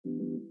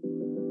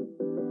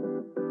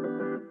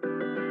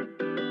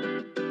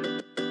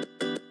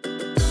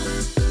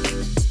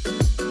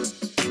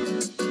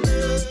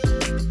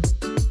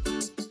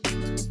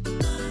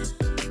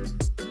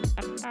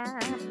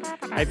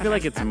feel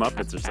like it's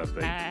Muppets or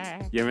something. You know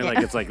what I mean? Like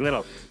it's like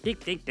little ding,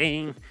 ding,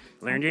 ding.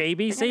 Learn your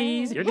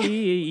ABCs, your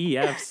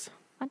DEFs.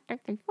 1, 2,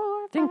 3,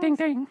 4, Ding, 5. ding,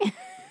 ding.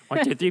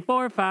 1, 2, 3,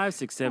 4, 5,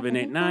 6, 7,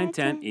 8, 9,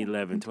 10,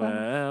 11,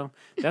 12.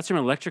 That's from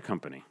Electric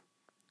Company.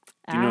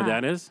 Do you know what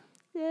that is?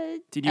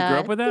 Did you grow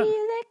up with that? The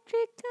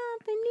Electric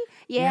Company.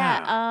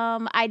 Yeah.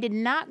 I did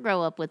not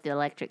grow up with the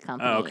Electric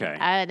Company. Oh, okay.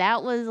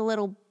 That was a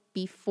little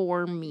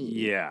before me.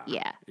 Yeah.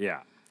 Yeah.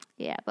 Yeah.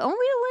 Yeah, but only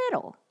a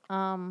little.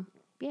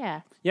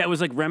 Yeah. Yeah, it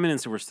was like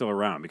remnants that were still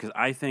around because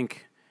I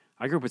think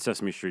I grew up with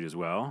Sesame Street as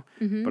well.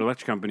 Mm-hmm. But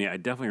Electric Company, I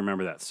definitely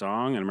remember that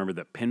song. I remember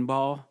the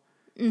pinball.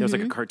 There was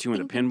like a cartoon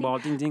with a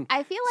pinball. Ding, ding.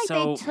 I feel like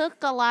they took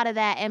a lot of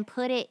that and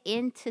put it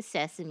into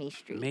Sesame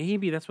Street.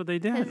 Maybe that's what they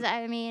did. Because,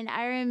 I mean,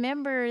 I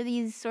remember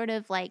these sort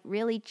of like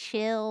really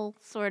chill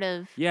sort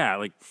of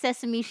like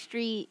Sesame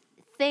Street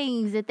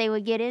things that they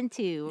would get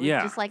into.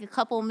 Yeah. Just like a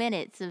couple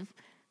minutes of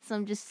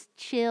some just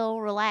chill,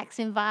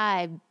 relaxing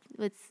vibe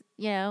with,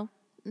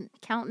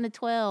 counting to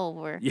 12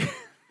 or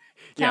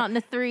counting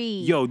to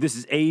 3. Yo, this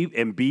is A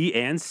and B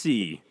and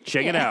C.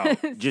 Check it out.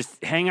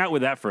 Just hang out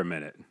with that for a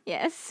minute.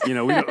 Yes. We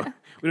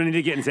don't need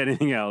to get into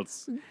anything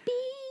else.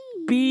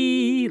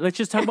 B. Let's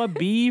just talk about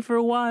B for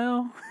a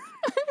while.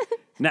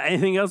 Not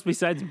anything else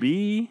besides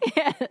B.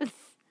 Yes.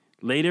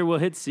 Later we'll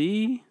hit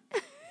C.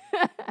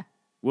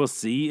 We'll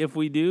see if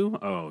we do.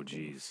 Oh,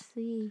 geez.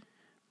 C.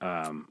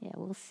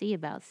 We'll see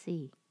about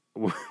C.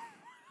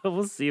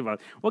 We'll see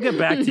about. We'll get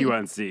back to you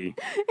on C.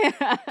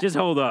 Just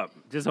hold up.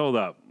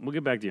 We'll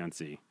get back to you on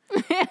C.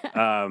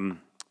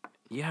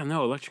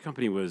 Electric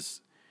Company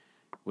was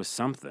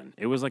something.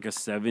 It was like a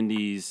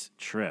 70s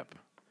trip,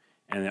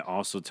 and it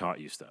also taught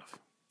you stuff.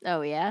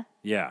 Oh, yeah?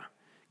 Yeah.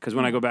 Because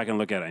when I go back and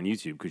look at it on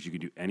YouTube, because you could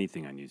do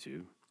anything on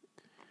YouTube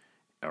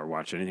or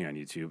watch anything on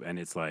YouTube, and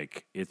it's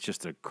like, it's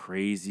just a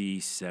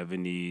crazy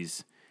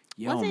 70s.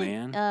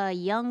 Wasn't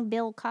young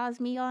Bill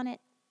Cosby on it?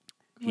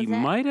 He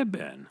might have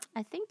been.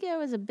 I think there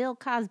was a Bill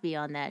Cosby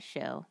on that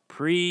show.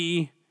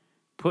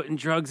 Putting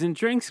drugs in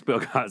drinks,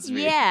 Bill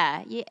Cosby.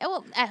 Yeah.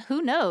 Well,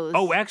 who knows?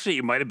 Oh, actually,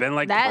 it might have been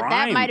like Prime.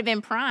 That might have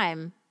been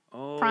Prime.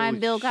 Oh,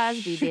 Prime Bill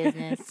Cosby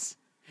business.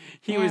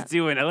 He was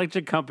doing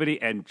Electric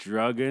Company and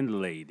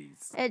drugging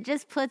ladies. It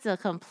just puts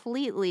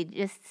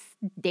just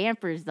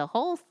dampers the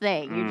whole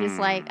thing. You're just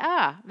like,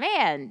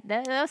 man,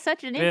 that was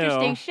such an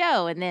interesting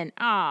show. And then,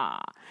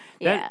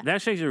 yeah.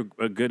 That shows you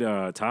a good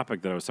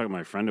topic that I was talking to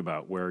my friend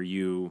about, where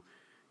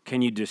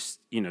can you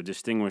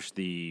distinguish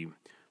the,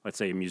 let's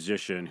say, a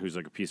musician who's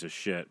like a piece of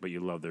shit, but you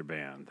love their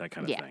band, that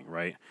kind of thing,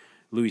 right?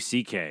 Louis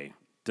C.K.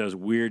 does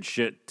weird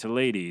shit to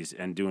ladies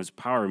and doing his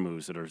power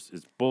moves that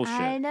is bullshit.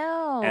 I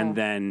know. And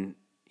then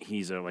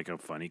he's like a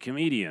funny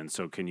comedian,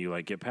 so can you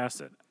like get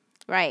past it?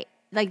 Right.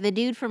 Like the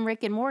dude from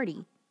Rick and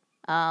Morty.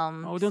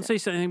 Don't say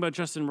anything about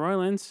Justin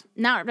Roiland's.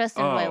 Not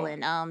Justin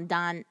Roiland.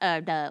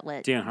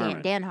 Dan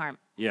Harmon. Dan Harmon.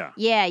 Yeah.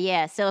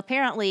 Yeah. So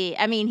apparently,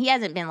 I mean, he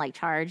hasn't been like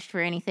charged for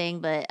anything,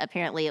 but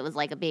apparently it was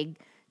like a big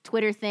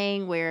Twitter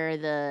thing where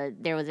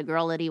there was a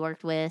girl that he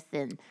worked with,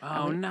 and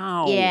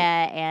no.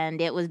 Yeah,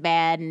 and it was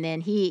bad, and then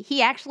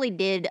he actually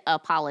did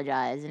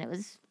apologize, and it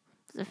was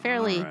a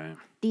fairly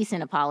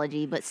decent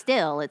apology, but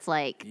still, it's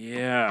like,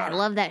 I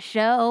love that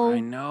show. I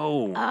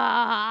know.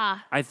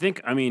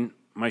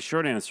 My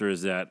short answer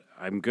is that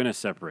I'm gonna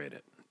separate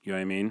it. You know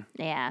what I mean?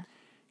 Yeah.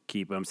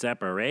 Keep them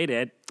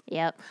separated.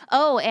 Yep.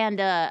 Oh, and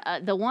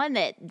the one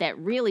that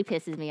really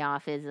pisses me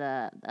off is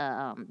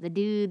the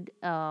dude,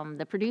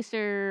 the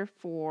producer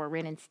for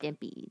Ren and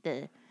Stimpy,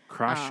 the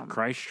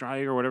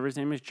Kreischer or whatever his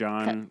name is,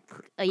 John.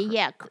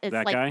 It's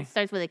that like guy?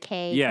 Starts with a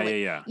K.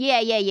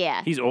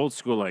 Yeah. He's old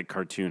school, like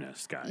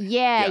cartoonist guy.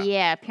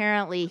 Yeah.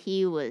 Apparently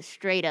he was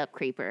straight up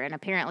creeper, and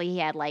apparently he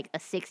had like a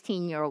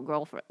 16-year-old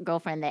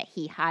girlfriend that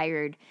he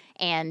hired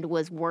and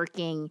was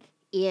working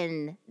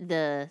in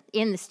the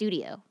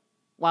studio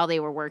while they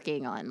were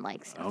working on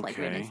like stuff like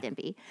Ren and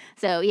Stimpy.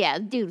 So yeah,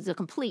 dude was a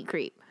complete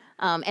creep.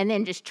 And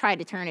then just tried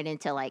to turn it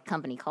into like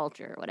company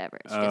culture or whatever.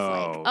 It's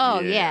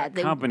just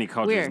company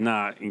culture does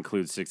not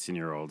include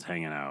 16-year-olds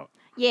hanging out.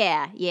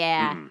 Yeah.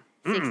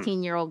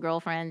 16-year-old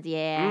girlfriends,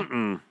 yeah.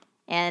 Mm-mm.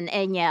 And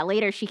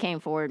later she came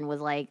forward and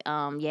was like,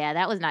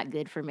 that was not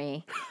good for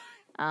me.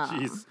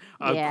 Jeez,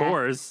 of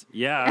course,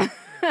 yeah.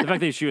 The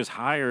fact that she was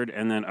hired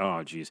and then,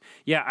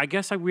 yeah. I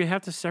guess we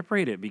have to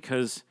separate it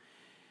because,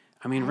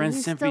 Ren and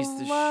Stimpy's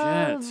the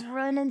shit.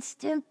 Ren and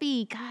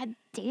Stimpy, god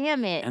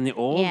damn it. And the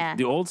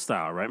old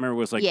style, right? Remember, it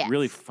was like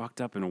really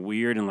fucked up and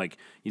weird, and like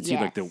you'd see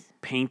like the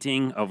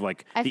painting of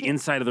like the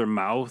inside of their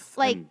mouth.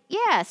 Like,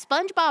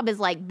 SpongeBob is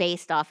like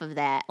based off of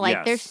that.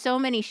 Like, there's so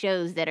many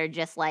shows that are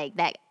just like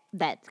that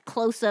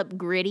close-up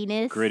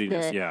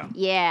grittiness.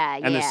 Yeah.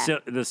 And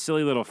the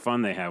silly little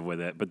fun they have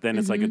with it, but then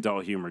it's like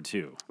adult humor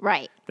too.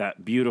 Right.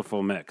 That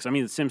beautiful mix. I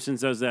mean, The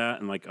Simpsons does that,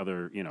 and like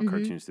other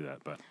cartoons do that.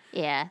 But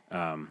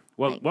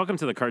welcome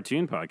to the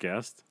Cartoon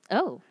Podcast.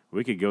 Oh.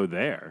 We could go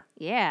there.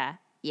 Yeah.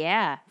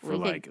 For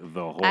the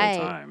whole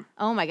time.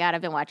 Oh my God,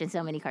 I've been watching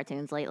so many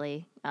cartoons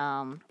lately.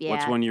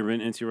 What's one you're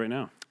into right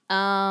now?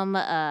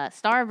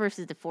 Star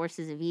versus the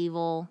Forces of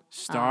Evil.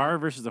 Star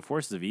versus the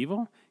Forces of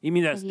Evil? You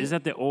mean is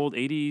that the old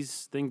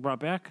 80s thing brought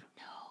back?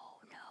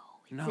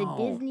 No. It's a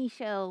Disney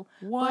show.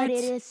 What? But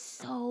it is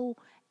so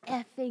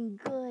effing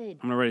good.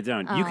 I'm going to write it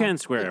down. You can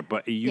swear, yeah.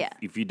 but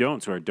if you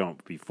don't swear, don't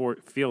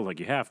feel like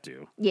you have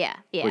to. Yeah.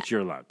 Which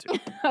you're allowed to.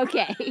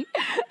 Okay.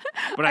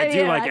 But I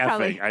do like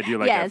effing. I do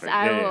like yes, effing. Yes,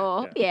 I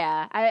will.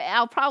 Yeah.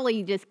 I'll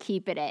probably just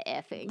keep it at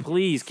effing.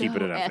 Please keep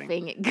it at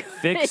effing. It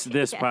Fix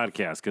this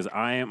podcast because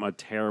I am a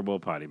terrible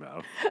potty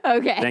mouth.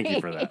 Okay. Thank you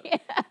for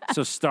that.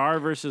 So Star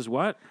versus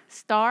what?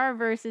 Star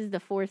versus the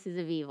Forces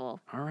of Evil.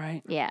 All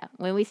right. Yeah.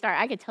 When we start,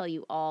 I could tell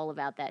you all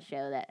about that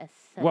show. That is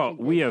such well, a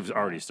good we have show.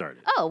 already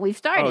started. Oh, we've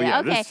started. Oh, yeah.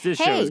 Okay. This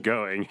show is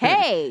going.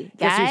 Hey,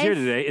 guys. Guess who's here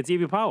today? It's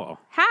Evie Powell.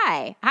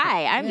 Hi.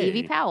 I'm Hey.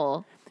 Evie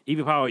Powell.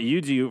 Evie Powell,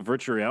 you do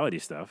virtual reality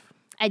stuff.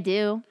 I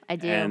do.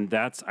 And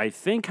that's, I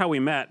think, how we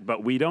met,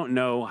 but we don't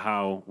know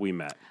how we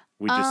met.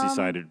 We just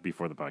decided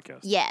before the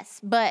podcast.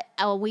 Yes, but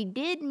we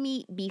did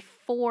meet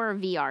before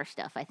VR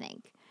stuff, I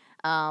think.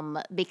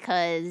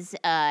 Because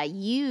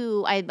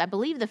I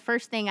believe the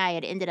first thing I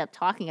had ended up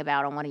talking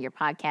about on one of your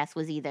podcasts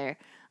was either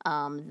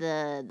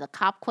the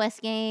Cop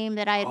Quest game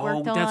that I had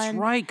worked on. Oh, that's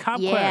right, Cop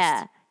Quest.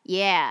 Quest.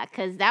 Yeah,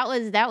 because that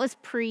was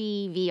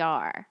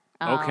pre-VR.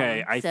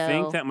 Okay, I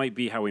think that might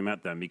be how we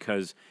met them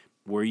because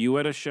were you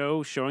at a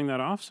show showing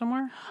that off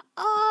somewhere?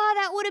 Oh,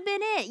 that would have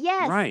been it.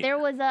 Yes, right. There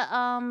was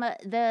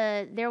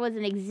there was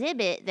an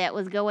exhibit that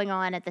was going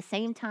on at the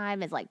same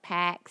time as like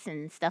PAX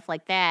and stuff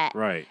like that.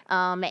 Right.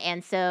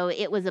 And so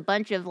it was a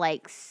bunch of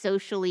like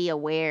socially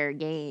aware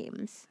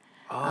games.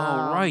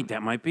 Oh, right.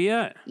 That might be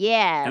it.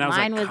 Yeah, and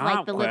mine was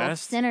like the Quest? little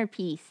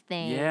centerpiece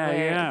thing. Yeah, where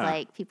yeah. It was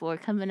like people were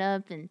coming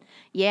up and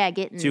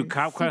getting. Dude,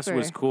 Cop Quest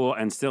was cool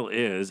and still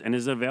is, and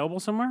is it available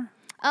somewhere?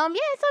 Yeah,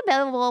 it's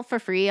available for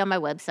free on my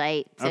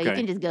website, so you Okay.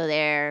 can just go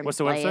there and What's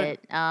the play website?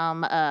 it.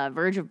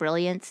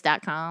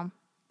 vergeofbrilliance.com.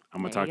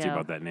 I'm gonna talk to you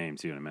about that name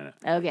too in a minute.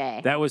 Okay.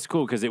 That was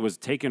cool because it was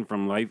taken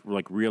from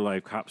real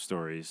life cop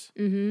stories,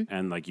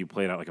 and like you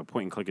played out like a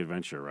point and click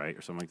adventure, right,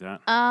 or something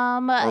like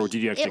that. Or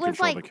did you actually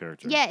control the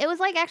character? Yeah, it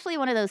was like actually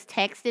one of those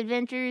text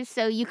adventures.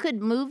 So you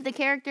could move the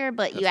character,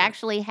 but you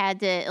actually had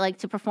to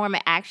to perform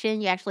an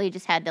action. You actually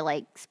just had to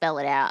like spell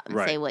it out and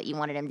say what you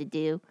wanted him to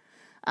do.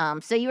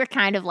 So you were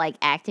kind of like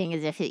acting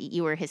as if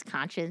you were his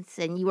conscience,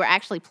 and you were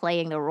actually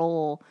playing the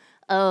role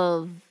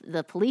of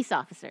the police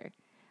officer.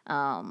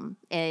 And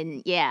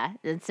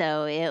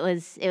so it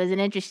was an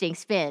interesting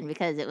spin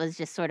because it was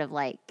just sort of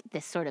like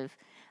this sort of,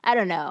 I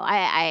don't know.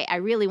 I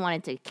really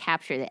wanted to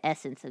capture the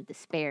essence of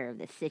despair of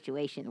this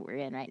situation we're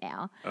in right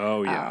now.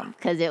 Oh yeah.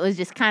 Because it was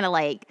just kind of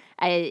like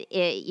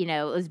it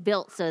was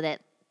built so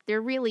that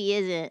there really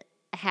isn't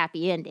a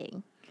happy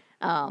ending.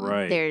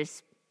 Right.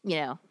 There's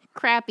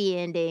crappy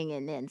ending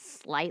and then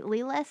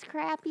slightly less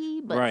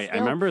crappy, but right. still I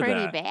remember pretty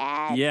that.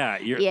 bad. Yeah,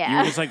 you're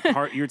just like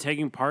you're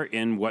taking part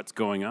in what's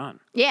going on.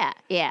 Yeah.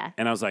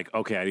 And I was like,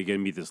 okay, I got to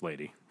meet this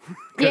lady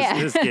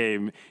because this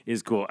game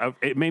is cool.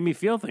 It made me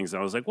feel things. I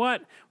was like,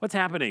 what's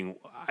happening?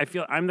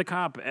 I'm the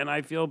cop, and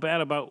I feel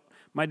bad about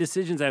my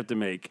decisions I have to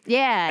make.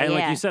 Yeah, and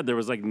like you said, there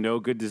was like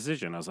no good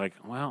decision. I was like,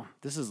 well,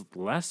 this is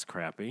less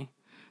crappy.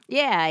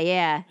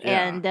 Yeah.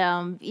 And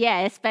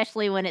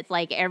especially when it's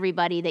like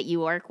everybody that you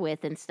work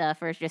with and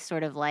stuff are just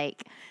sort of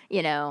like,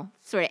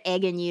 sort of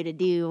egging you to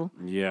do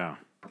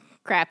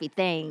crappy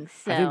things.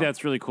 So. I think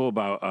that's really cool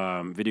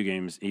about video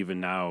games,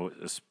 even now,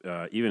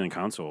 even in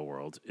console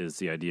world, is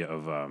the idea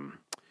of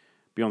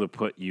being able to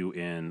put you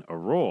in a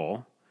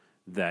role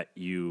that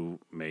you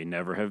may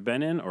never have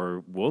been in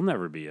or will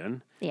never be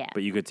in. Yeah.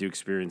 But you get to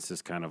experience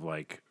this kind of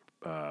like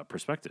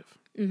perspective.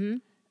 Mm-hmm.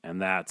 And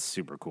that's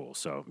super cool.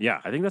 So, yeah,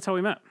 I think that's how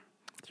we met.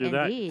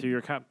 Through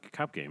your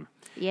cop game.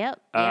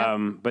 Yep.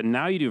 But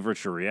now you do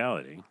virtual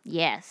reality.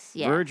 Yes.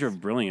 Verge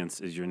of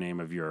Brilliance is your name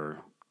of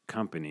your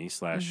company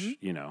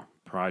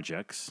 /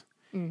 projects.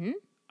 Mm-hmm.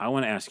 I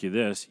want to ask you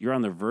this. You're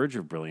on the verge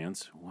of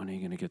brilliance. When are you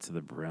going to get to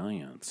the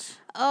brilliance?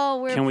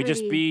 Oh, Can you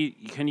just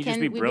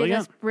be brilliant?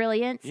 Just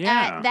brilliant?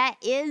 Yeah. That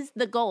is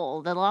the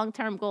goal. The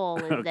long-term goal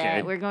is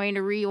that we're going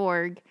to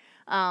reorg.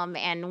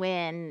 And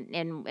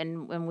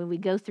when we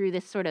go through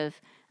this sort of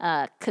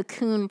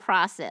cocoon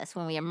process,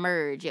 when we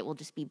emerge, it will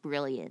just be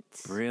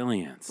brilliance.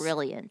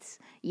 Brilliance.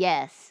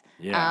 Yes.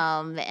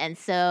 Yeah. And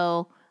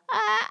so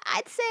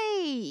I'd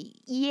say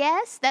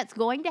yes, that's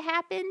going to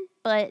happen.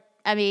 But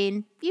I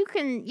mean, you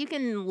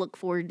can look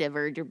forward to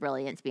Verge of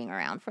Brilliance being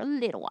around for a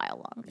little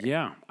while longer.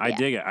 Yeah, I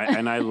dig it,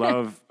 and I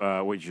love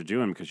what you're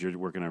doing because you're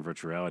working on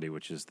virtual reality,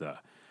 which is the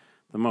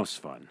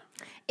most fun.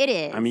 It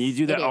is. I mean, you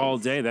do that all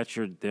day. That's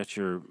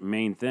your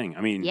main thing.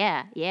 I mean,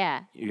 yeah.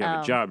 You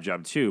have a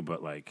job too,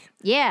 but like.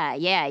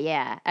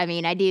 Yeah. I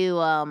mean, I do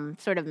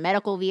sort of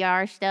medical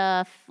VR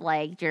stuff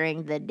like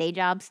during the day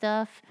job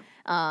stuff,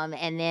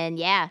 and then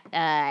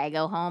I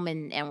go home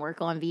and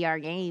work on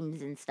VR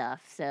games and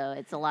stuff. So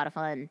it's a lot of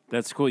fun.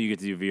 That's cool. You get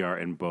to do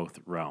VR in both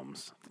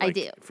realms. I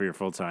do for your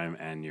full time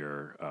and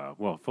your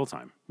full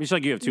time. It's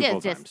like you have two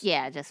full times.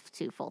 Just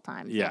 2 full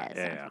times.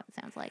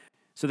 Sounds like.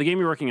 So the game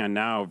you're working on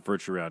now,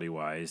 virtual reality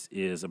wise,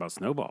 is about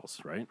snowballs,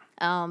 right?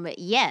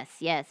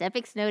 Yes.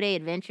 Epic Snow Day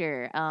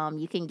Adventure.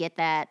 You can get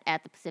that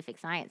at the Pacific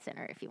Science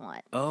Center if you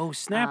want. Oh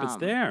snap! It's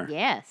there.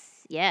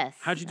 Yes.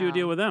 How'd you do a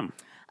deal with them?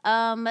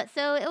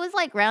 So it was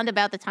like round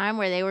about the time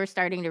where they were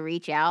starting to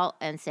reach out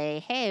and say,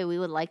 "Hey, we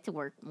would like to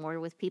work more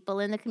with people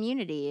in the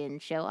community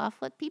and show off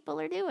what people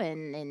are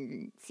doing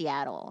in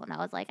Seattle." And I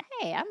was like,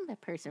 "Hey, I'm a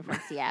person from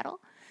Seattle."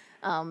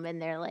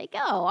 And they're like,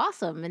 "Oh,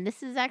 awesome! And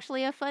this is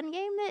actually a fun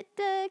game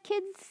that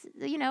kids,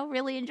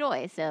 really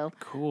enjoy." So,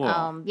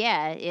 Cool.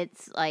 yeah,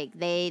 it's like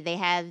they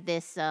have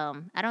this.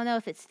 I don't know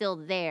if it's still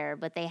there,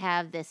 but they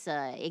have this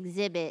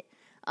exhibit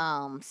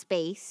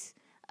space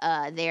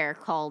there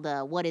called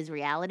 "What Is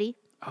Reality."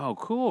 Oh,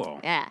 cool.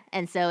 Yeah,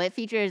 and so it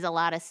features a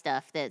lot of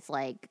stuff that's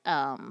like,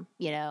 on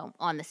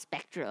the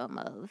spectrum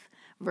of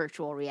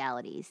virtual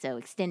reality, so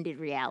extended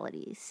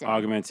realities. So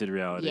Augmented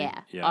reality.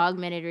 yeah, Yeah.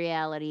 augmented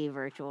reality,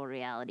 virtual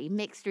reality,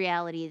 mixed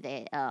reality.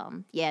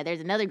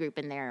 There's another group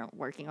in there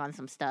working on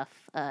some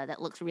stuff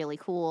that looks really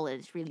cool.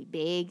 It's really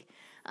big.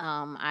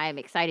 I'm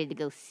excited to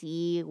go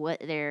see what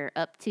they're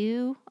up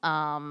to.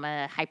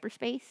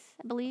 Hyperspace,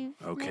 I believe. is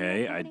the name of the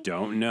Okay, I company.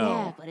 don't Yeah,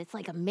 know. but it's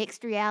like a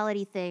mixed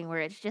reality thing where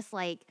it's just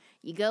like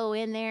you go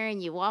in there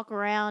and you walk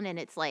around and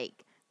it's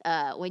like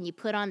when you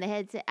put on the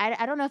headset.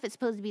 I don't know if it's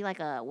supposed to be like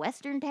a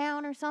Western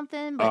town or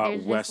something, but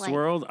there's just like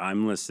Westworld,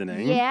 I'm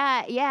listening.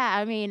 yeah.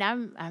 I mean,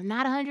 I'm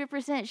not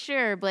 100%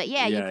 sure, but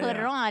yeah, you Yeah, put it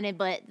yeah. on,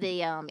 but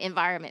the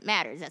environment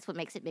matters. That's what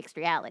makes it mixed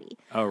reality.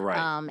 Oh,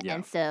 right. Yeah.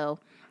 And so,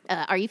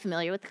 are you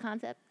familiar with the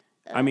concept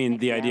I of mean,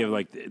 mixed the idea of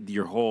reality? like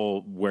your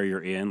whole where you're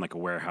in, like a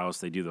warehouse,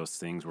 they do those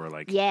things where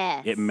like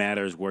Yes. it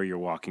matters where you're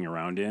walking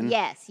around in.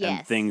 Yes.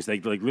 And things they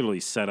like literally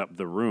set up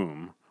the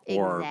room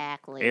or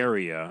Exactly.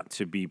 area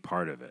to be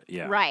part of it.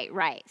 Yeah.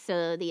 Right.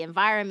 So the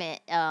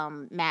environment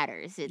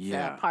matters. It's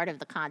Yeah. part of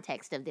the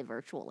context of the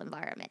virtual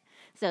environment.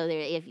 So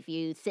if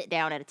you sit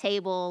down at a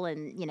table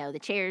and the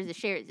chairs,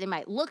 they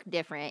might look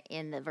different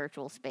in the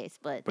virtual space,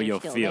 but they're But you'll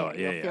still feel there. it.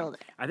 Yeah, You'll feel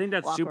I think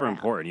that's walk super around.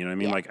 important. You know what I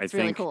mean? Yeah, Like I it's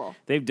really think cool.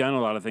 they've done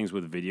a lot of things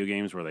with video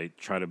games where they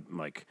try to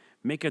like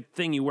make a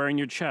thing you wear in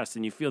your chest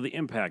and you feel the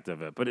impact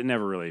of it, but it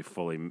never really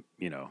fully,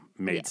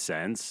 made Yeah.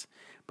 sense.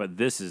 But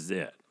this is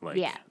it. Like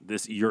Yeah.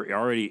 this, you're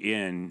already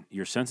in.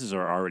 Your senses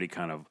are already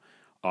kind of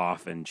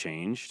off and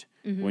changed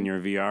Mm-hmm. when you're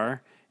in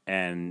VR,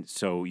 and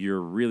so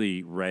you're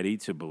really ready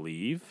to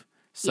believe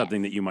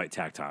something Yes. that you might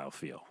tactile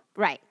feel.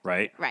 Right.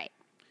 Right.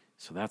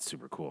 So that's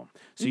super cool.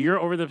 So Mm-hmm. you're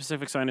over the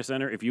Pacific Science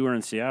Center. If you were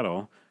in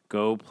Seattle,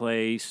 go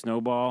play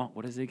Snowball.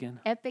 What is it again?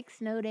 Epic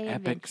Snow Day Epic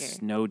Adventure.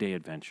 Snow Day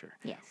Adventure.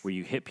 Yes. Where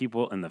you hit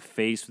people in the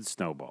face with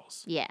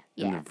snowballs. Yeah.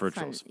 In the it's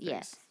virtual fun. space.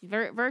 Yes,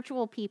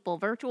 virtual people,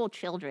 virtual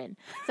children.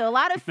 So a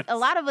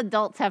lot of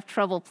adults have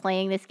trouble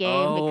playing this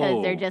game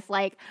because they're Oh. just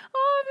like,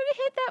 "Oh, I'm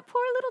gonna hit that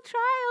poor little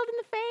child in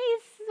the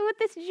face with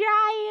this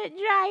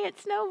giant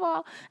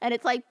snowball," and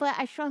it's like, "But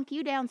I shrunk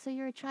you down, so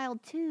you're a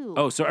child too."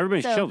 Oh, so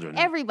everybody's So children.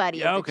 everybody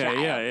Yeah, is okay, a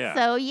child. yeah.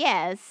 So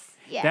yes.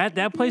 Yeah.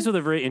 That plays with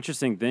a very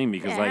interesting thing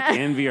because, like, Yeah.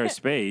 in VR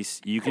space,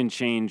 you can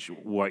change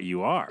what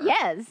you are.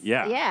 Yes.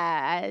 Yeah.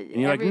 Yeah. And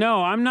you're like,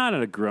 no, I'm not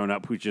a grown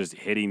up who's just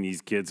hitting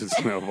these kids with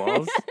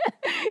snowballs.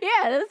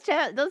 Yeah,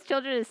 those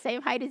children are the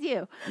same height as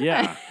you.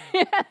 Yeah.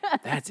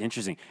 That's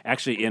interesting.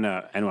 Actually, and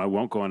I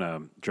won't go on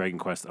a Dragon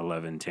Quest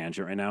 11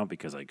 tangent right now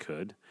because I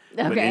could.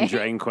 But in Okay.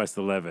 Dragon Quest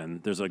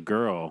 11, there's a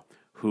girl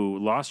who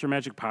lost her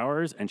magic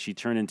powers and she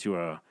turned into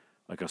a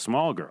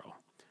small girl.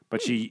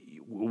 But she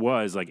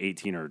was like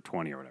 18 or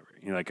 20 or whatever,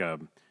 like a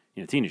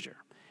teenager.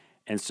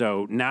 And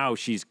so now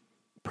she's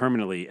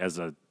permanently as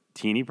a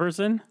teeny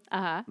person,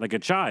 like a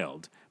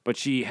child, but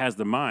she has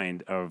the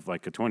mind of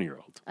like a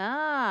 20-year-old.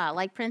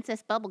 Like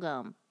Princess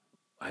Bubblegum.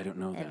 I don't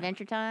know that.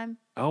 Adventure Time.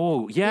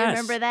 Oh, yes. You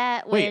remember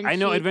that? Wait, I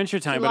know Adventure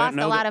Time, she but I lost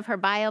don't know a lot that- of her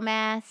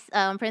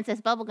biomass.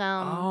 Princess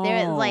Bubblegum.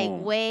 There was like Oh.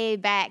 way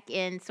back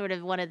in sort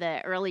of one of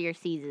the earlier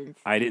seasons.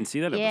 I didn't see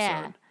that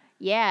episode.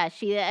 Yeah.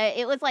 She.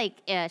 It was like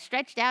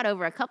stretched out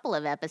over a couple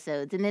of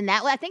episodes, and then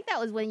I think that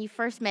was when you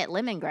first met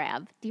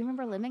Lemongrab. Do you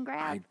remember Lemongrab?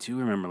 I do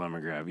remember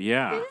Lemon Grab.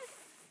 Yeah.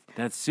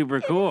 That's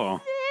super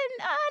cool.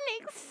 It's an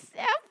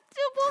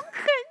unacceptable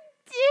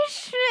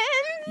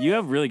condition. You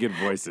have really good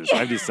voices.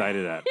 I've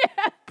decided that.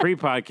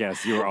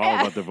 Pre-podcast, you were all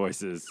about the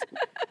voices.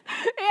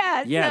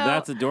 Yeah. Yeah, so,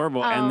 that's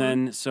adorable. And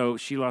then, so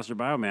she lost her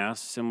biomass,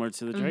 similar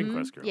to the Dragon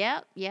Quest girl.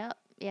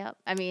 Yep.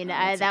 I mean,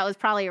 that's that was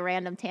probably a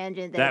random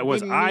tangent. That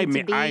was didn't I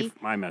need to be,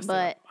 I messed it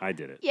but up. I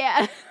did it.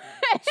 yeah.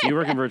 So you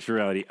work in virtual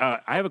reality. I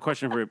have a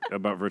question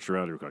about virtual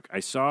reality real quick. I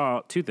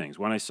saw two things.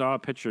 One, I saw a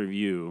picture of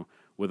you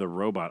with a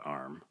robot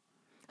arm.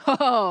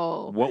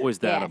 Oh. What was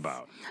that yes.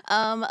 about?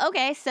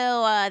 Okay, so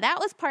that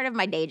was part of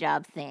my day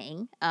job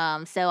thing.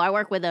 So I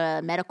work with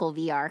a medical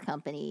VR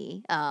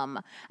company.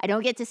 I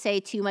don't get to say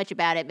too much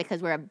about it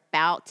because we're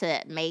about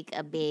to make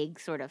a big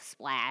sort of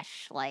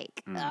splash.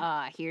 Like,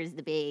 here's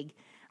the big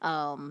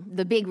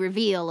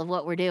reveal of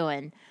what we're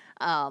doing.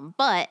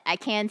 But I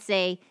can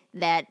say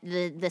that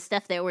the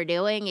stuff that we're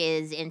doing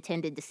is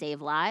intended to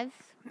save lives.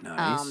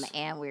 Nice.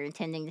 And we're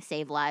intending to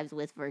save lives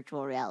with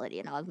virtual reality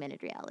and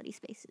augmented reality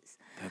spaces.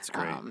 That's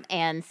great.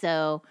 And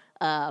so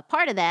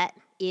part of that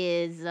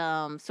is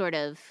sort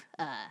of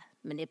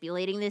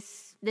manipulating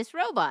this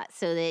robot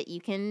so that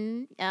you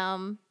can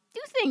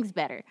do things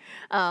better.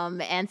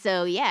 And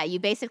so, yeah, you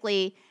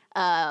basically,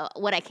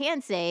 what I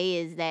can say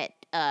is that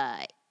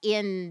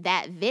in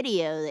that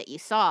video that you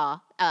saw,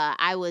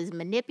 I was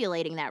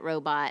manipulating that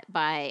robot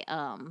by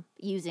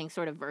using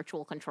sort of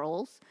virtual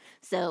controls.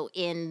 So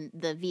in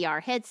the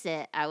VR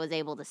headset, I was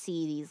able to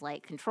see these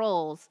like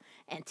controls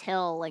and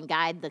tell and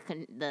guide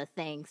the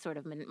thing sort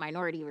of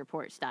Minority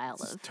Report style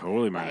It's of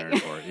totally like, Minority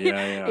Report.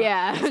 Yeah.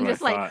 yeah, That's I'm what I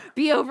just like thought.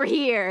 be over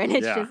here, and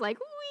it's Yeah. just like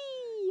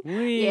wee.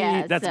 Whee!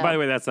 Yeah, That's so- by the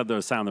way, that's not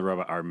the sound the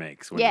robot arm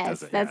makes when it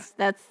does Yes, it.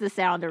 that's the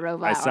sound a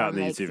robot I saw it arm in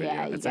the makes. YouTube video.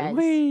 Yeah, It's you like guys.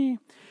 whee.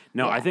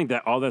 No, I Yeah. think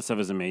that all that stuff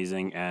is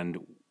amazing, and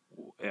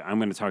I'm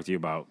going to talk to you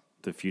about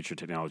the future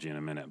technology in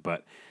a minute.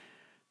 But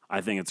I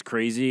think it's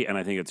crazy, and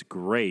I think it's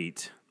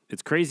great.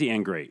 It's crazy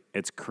and great.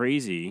 It's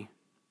crazy,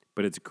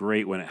 but it's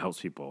great when it helps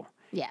people.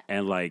 Yeah.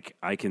 And like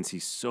I can see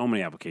so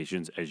many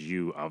applications, as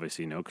you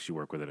obviously know, because you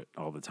work with it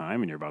all the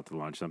time, and you're about to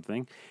launch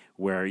something,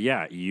 where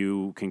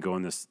you can go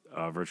in this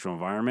virtual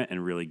environment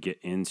and really get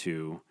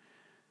into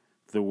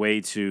the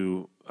way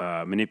to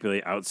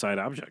manipulate outside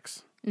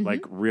objects,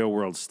 like real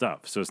world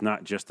stuff. So it's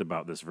not just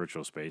about this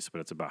virtual space, but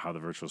it's about how the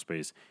virtual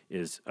space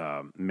is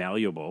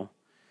malleable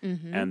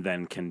and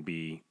then can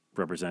be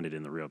represented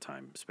in the real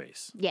time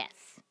space. Yes.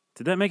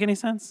 Did that make any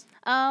sense?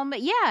 Yeah,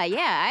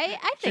 I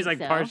think She's like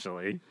so.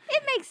 partially.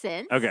 It makes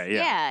sense. Okay,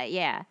 yeah.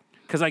 Yeah.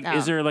 Because like,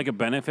 is there like a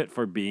benefit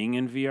for being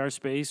in VR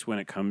space when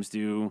it comes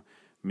to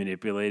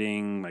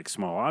manipulating like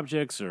small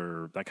objects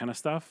or that kind of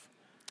stuff?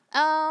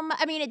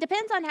 I mean, it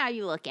depends on how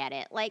you look at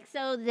it. Like,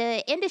 so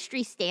the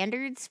industry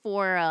standards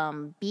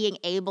for being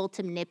able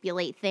to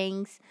manipulate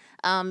things,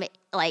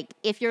 like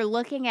if you're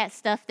looking at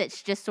stuff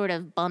that's just sort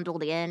of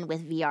bundled in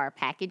with VR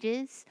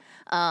packages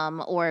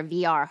or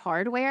VR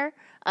hardware,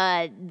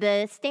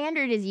 the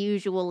standard is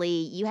usually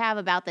you have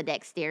about the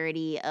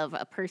dexterity of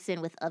a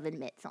person with oven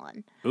mitts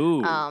on.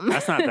 Ooh,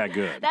 that's not that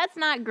good. That's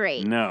not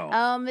great.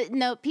 No.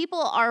 No,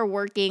 people are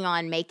working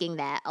on making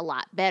that a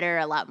lot better,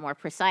 a lot more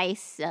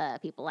precise.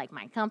 People like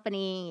my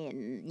company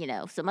and,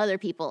 some other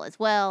people as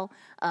well.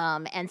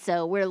 And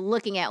so we're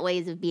looking at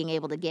ways of being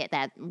able to get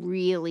that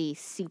really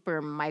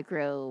super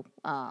micro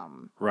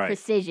Right.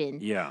 precision.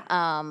 Yeah.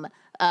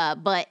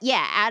 But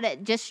yeah,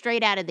 just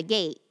straight out of the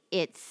gate,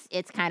 it's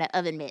kind of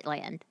oven mitt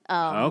land,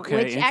 Okay,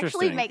 which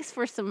actually interesting. makes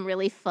for some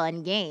really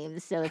fun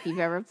games. So if you've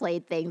ever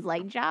played things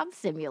like Job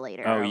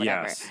Simulator, Oh, or whatever,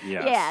 yes.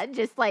 yeah,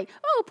 just like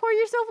pour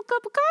yourself a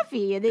cup of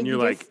coffee, and then And you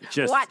you're like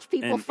just watch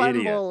people an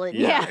fumble,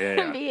 idiot.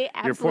 and be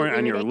You're pouring absolutely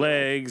on your ridiculous.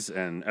 legs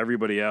and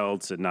everybody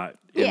else and not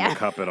in Yeah. the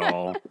cup at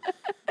all.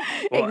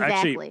 Well,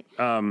 Exactly.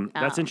 actually,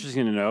 that's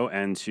interesting to know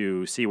and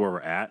to see where we're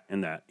at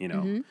in that,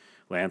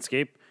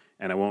 landscape.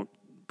 And I won't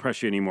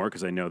press you anymore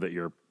because I know that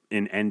you're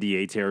in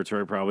NDA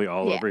territory probably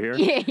all Yeah. over here.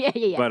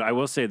 Yeah. But I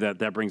will say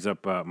that brings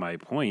up my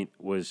point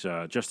was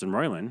Justin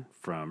Roiland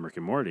from Rick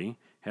and Morty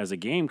has a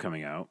game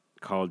coming out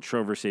called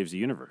Trover Saves the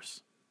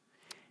Universe.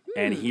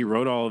 And he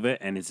wrote all of it,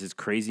 and it's his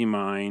crazy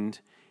mind,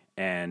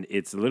 and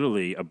it's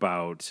literally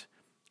about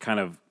kind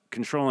of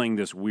controlling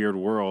this weird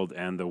world,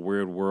 and the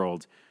weird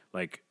world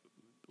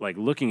like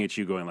looking at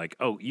you going like,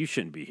 oh, you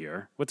shouldn't be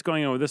here. What's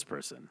going on with this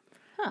person?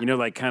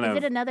 Like kind Is of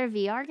it another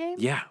VR game?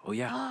 yeah. Oh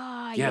yeah.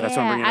 Oh, Yeah, that's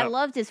what I'm bringing I up.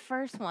 loved his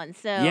first one.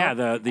 So Yeah,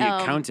 the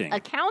accounting.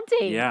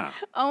 Accounting. Yeah.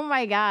 Oh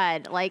my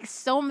God! Like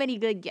so many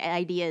good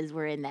ideas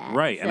were in that.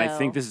 Right, and I So-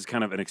 think this is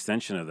kind of an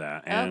extension of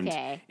that. And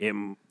Okay.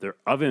 the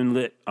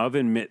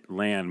oven mitt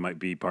land might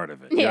be part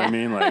of it. You know what I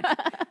mean? Like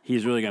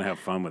he's really gonna have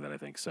fun with it, I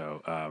think.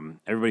 So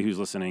everybody who's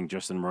listening,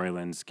 Justin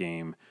Roiland's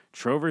game,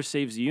 Trover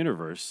Saves the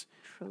Universe,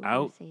 Trover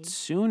out Saves-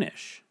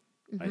 soonish,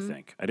 I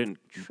think. I didn't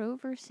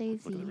Trover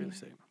saves look at the the release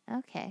date.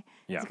 Okay.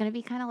 Yeah. It's gonna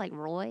be kind of like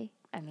Roy.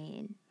 I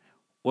mean,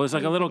 Well, it's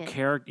like do a you little think it-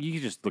 character. You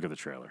can just look at the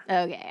trailer.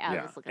 okay. I'll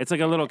Yeah, just look at it's like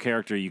a little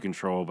character you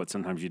control, but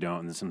sometimes you don't,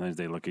 and then sometimes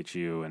they look at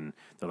you and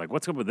they're like,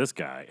 "What's up with this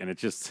guy?" And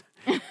it's just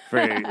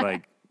very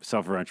like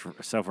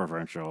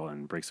self-referential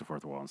and breaks the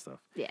fourth wall and stuff.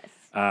 Yes.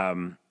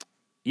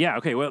 Yeah.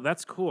 Okay. Well,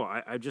 that's cool.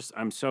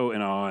 I'm so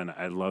in awe, and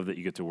I love that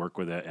you get to work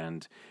with it.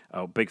 And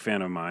a big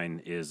fan of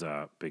mine is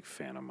a big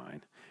fan of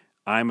mine.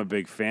 I'm a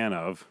big fan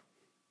of.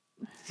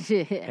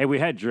 Hey, we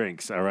had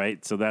drinks. All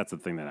right, so that's the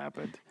thing that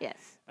happened.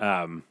 Yes.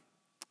 I'm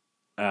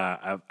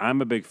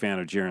a big fan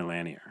of Jaron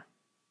Lanier.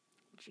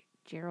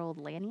 Gerald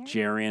Lanier.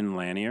 Jaron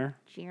Lanier.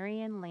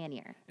 Jarian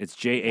Lanier. It's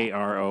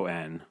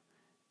JaronLanier.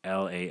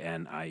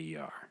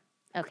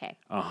 Okay.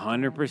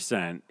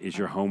 100% is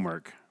your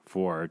homework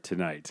for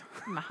tonight.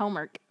 My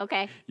homework.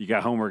 Okay. You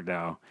got homework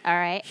now. All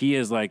right. He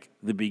is like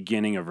the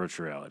beginning of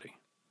virtual reality.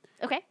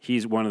 Okay.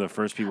 He's one of the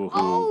first people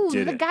who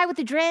did the it. guy with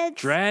the dreads?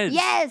 Dreads.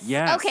 Yes.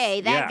 Yes.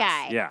 Okay, that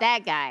guy. Yeah.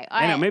 That guy.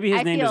 I know, maybe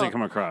his name doesn't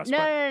come across. No,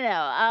 but.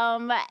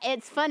 no.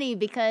 It's funny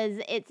because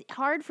it's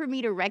hard for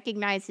me to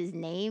recognize his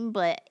name,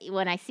 but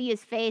when I see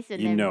his face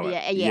and You then know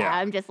it.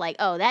 I'm just like,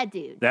 oh, that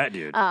dude. That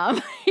dude. Yeah.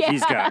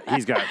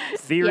 He's got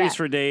theories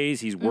for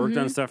days. He's worked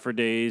on stuff for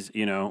days.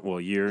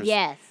 Years.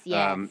 Yes.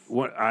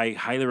 What I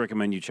highly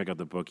recommend you check out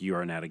the book "You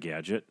Are Not a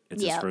Gadget."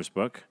 It's his first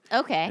book.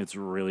 Okay. It's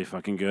really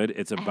fucking good.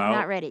 It's about. I have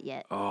not read it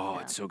yet. Oh,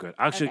 it's so good.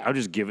 Actually, I'll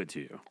just give it to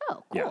you.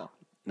 Oh, cool. Yeah.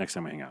 Next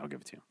time we hang out, I'll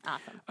give it to you.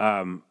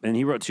 Awesome. And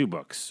he wrote 2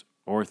 books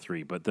or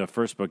 3, but the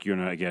first book, "You're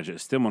Not a Gadget,"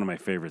 is still one of my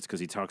favorites because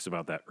he talks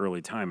about that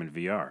early time in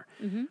VR.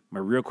 Mm-hmm. My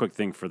real quick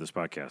thing for this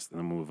podcast, and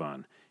then we'll move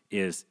on,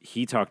 is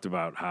he talked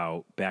about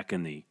how back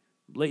in the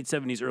late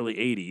 70s, early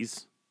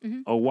 80s,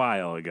 a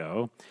while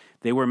ago,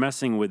 they were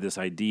messing with this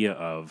idea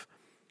of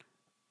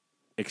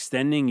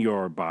extending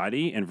your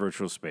body in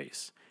virtual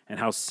space and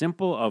how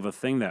simple of a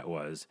thing that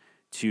was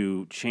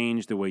to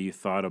change the way you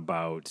thought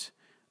about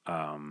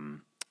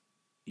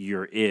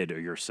your id or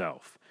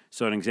yourself.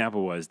 So an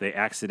example was they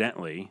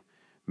accidentally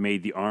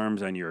made the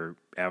arms on your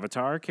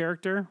avatar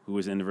character who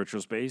was in the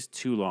virtual space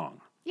too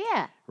long.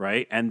 Yeah.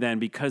 Right? And then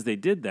because they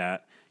did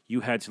that,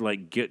 you had to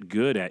get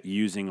good at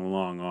using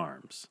long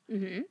arms.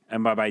 Mm-hmm.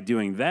 And by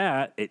doing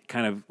that, it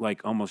kind of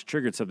almost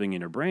triggered something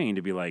in your brain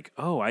to be like,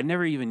 oh, I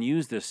never even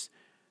used this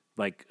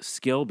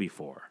skill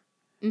before.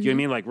 Do you know what I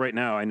mean? Like right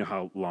now, I know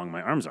how long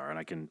my arms are and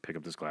I can pick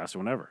up this glass or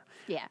whatever.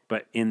 Yeah.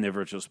 But in the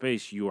virtual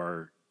space, you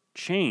are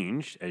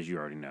changed, as you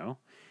already know.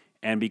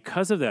 And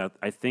because of that,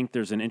 I think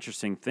there's an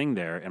interesting thing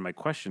there. And my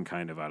question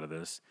kind of out of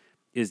this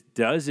is,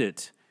 does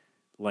it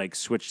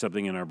switch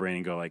something in our brain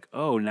and go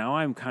oh, now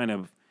I'm kind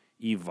of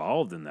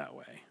evolved in that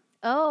way?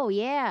 Oh,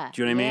 yeah.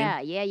 Do you know what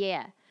I mean?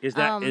 Yeah. Is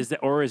that,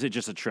 or is it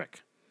just a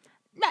trick?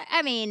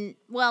 I mean,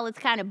 well, it's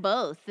kind of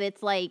both.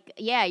 It's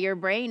your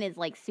brain is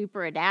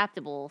super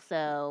adaptable.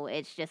 So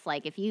it's just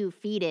if you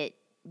feed it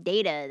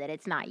data that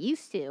it's not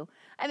used to.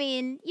 I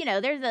mean,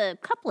 there's a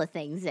couple of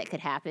things that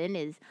could happen.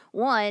 Is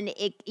one,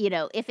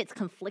 if it's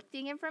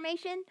conflicting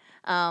information,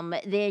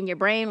 then your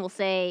brain will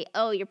say,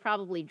 "Oh, you're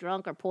probably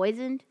drunk or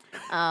poisoned,"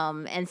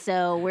 and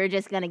so we're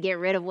just gonna get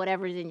rid of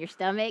whatever's in your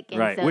stomach. And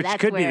right, so which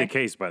that's could be the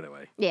case, by the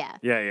way. Yeah.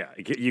 Yeah.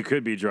 You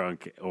could be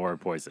drunk or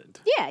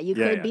poisoned. Yeah, you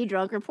could be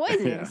drunk or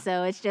poisoned. Yeah.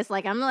 So it's just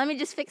let me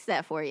just fix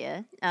that for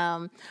you.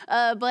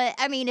 But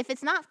I mean, if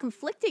it's not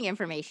conflicting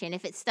information,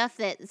 if it's stuff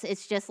that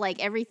it's just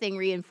everything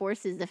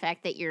reinforces the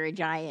fact that you're a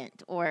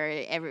giant, or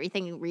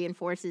everything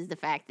reinforces the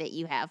fact that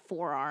you have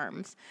 4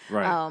 arms,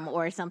 right.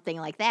 Or something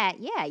like that.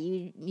 Yeah,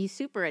 you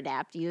super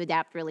adapt. You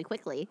adapt really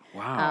quickly.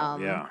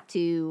 Wow.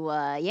 To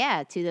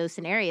those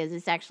scenarios.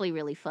 It's actually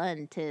really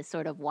fun to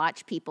sort of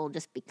watch people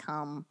just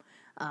become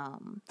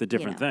the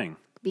different thing.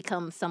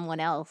 Become someone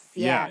else.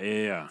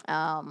 Yeah.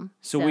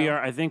 So we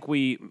are. I think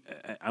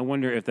I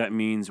wonder if that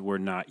means we're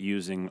not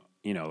using.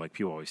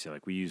 People always say,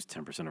 we use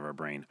 10% of our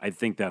brain. I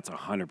think that's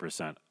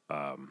 100%.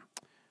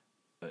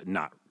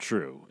 Not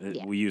true.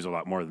 Yeah. We use a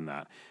lot more than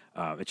that.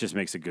 It just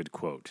makes a good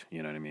quote.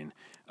 You know what I mean?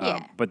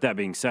 Yeah. But that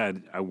being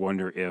said, I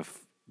wonder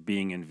if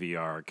being in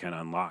VR can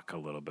unlock a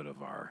little bit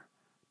of our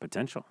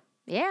potential.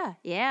 Yeah.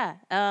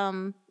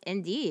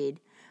 Indeed.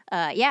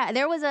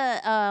 There was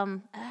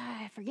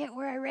I forget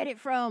where I read it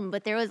from,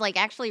 but there was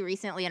actually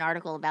recently an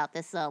article about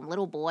this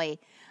little boy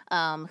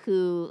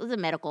who was a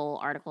medical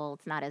article.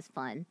 It's not as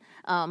fun.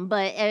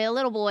 But a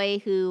little boy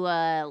who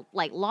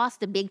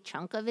lost a big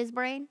chunk of his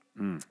brain.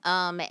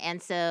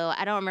 And so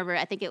I don't remember,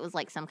 I think it was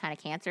some kind of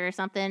cancer or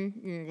something,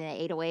 and they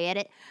ate away at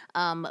it.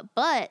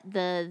 But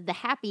the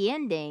happy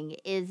ending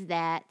is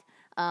that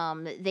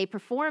they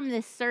performed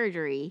this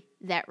surgery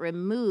that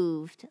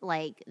removed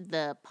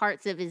the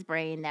parts of his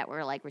brain that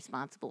were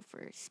responsible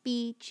for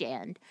speech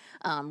and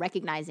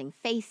recognizing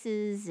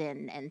faces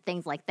and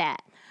things like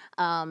that.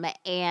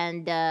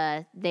 And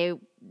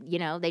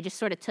they just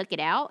sort of took it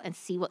out and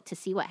see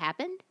what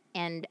happened.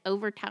 And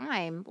over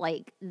time,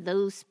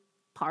 those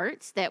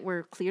parts that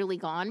were clearly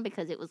gone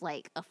because it was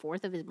a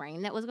fourth of his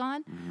brain that was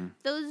gone,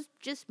 those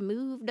just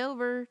moved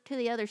over to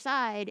the other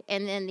side,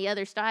 and then the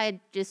other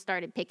side just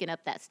started picking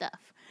up that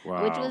stuff.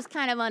 Wow. Which was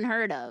kind of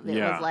unheard of. It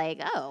was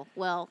oh,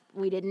 well,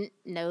 we didn't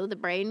know the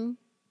brain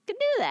could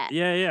do that.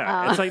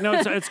 Yeah. It's no,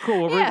 it's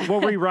cool.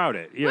 We'll reroute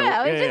it. We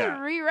just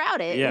reroute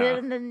it. Yeah.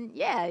 And then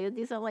you'll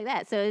do something like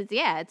that. So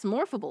it's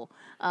morphable,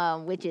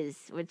 which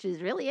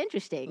is really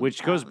interesting.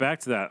 Which goes back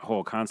to that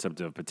whole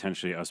concept of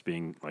potentially us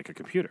being like a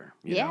computer.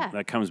 You know?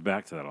 That comes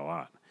back to that a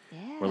lot.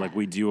 Yeah. Where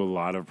we do a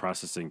lot of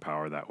processing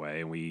power that way,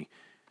 and we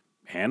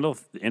handle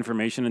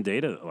information and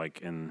data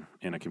in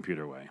a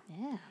computer way.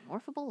 Yeah,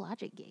 morphable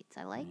logic gates.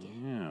 I like it.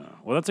 Yeah.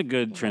 Well, that's a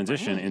good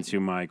transition into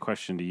my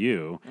question to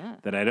you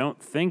that I don't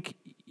think,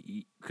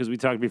 because we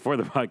talked before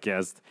the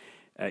podcast,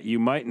 you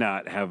might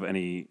not have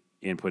any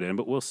input in,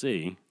 but we'll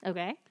see.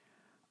 Okay.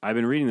 I've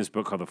been reading this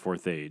book called The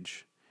Fourth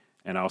Age,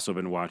 And I also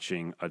been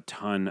watching a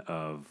ton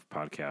of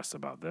podcasts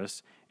about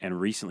this. And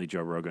recently,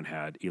 Joe Rogan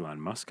had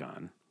Elon Musk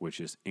on, which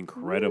is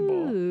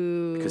incredible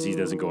because he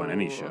doesn't go on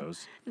any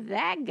shows.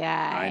 That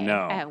guy. I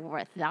know. I have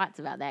more thoughts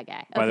about that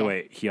guy. By the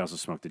way, he also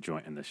smoked a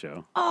joint in the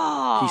show.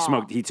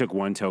 Oh. He took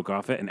one toke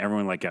off it, and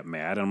everyone like got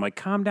mad. And I'm like,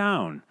 calm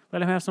down.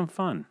 Let him have some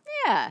fun.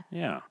 Yeah.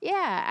 Yeah.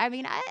 Yeah. I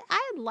mean,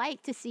 I'd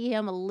like to see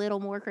him a little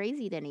more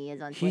crazy than he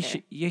is on Twitter.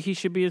 He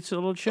should be a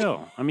little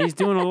chill. I mean, he's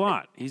doing a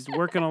lot. He's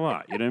working a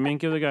lot. You know what I mean?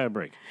 Give the guy a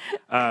break.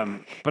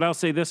 But I'll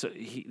say this.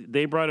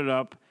 They brought it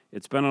up.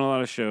 It's been on a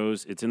lot of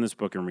shows. It's in this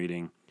book I'm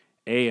reading.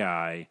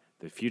 AI,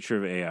 the future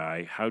of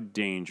AI. How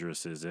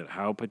dangerous is it?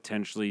 How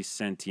potentially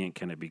sentient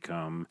can it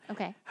become?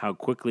 Okay. How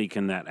quickly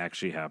can that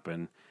actually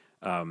happen?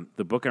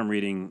 The book I'm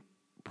reading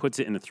puts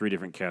it into 3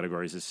 different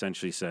categories.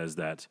 Essentially says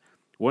that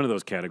one of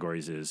those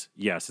categories is,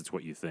 yes, it's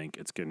what you think.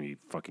 It's going to be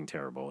fucking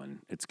terrible, and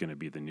it's going to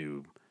be the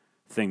new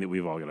thing that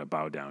we've all got to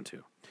bow down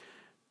to.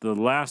 The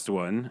last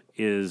one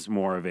is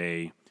more of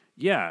a,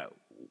 yeah,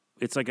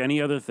 it's like any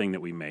other thing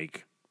that we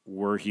make.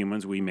 We're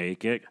humans. We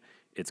make it.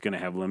 It's going to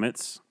have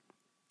limits.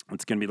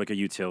 It's going to be like a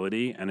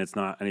utility, and it's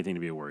not anything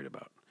to be worried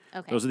about.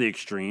 Okay. Those are the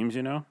extremes,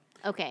 you know?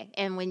 Okay.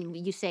 And when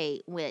you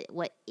say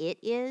what it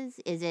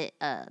is it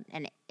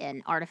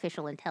an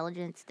artificial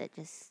intelligence that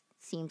just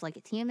seems like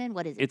it's human?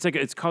 What is it?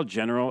 It's called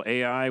general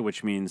AI,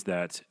 which means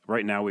that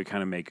right now we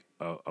kind of make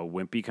a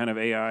wimpy kind of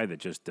AI that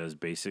just does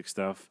basic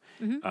stuff.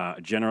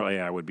 General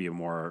AI would be a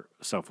more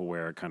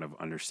self-aware kind of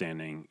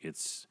understanding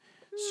its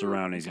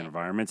surroundings and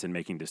environments and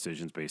making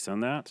decisions based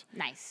on that.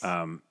 Nice.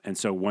 And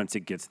so once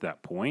it gets to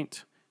that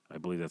point, I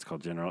believe that's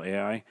called general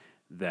AI,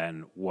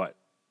 then what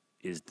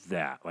is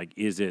that? Like,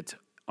 is it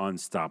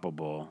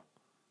unstoppable?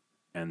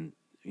 And,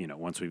 you know,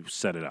 once we've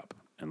set it up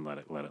and let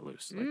it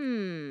loose.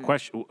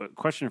 Like,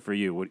 question for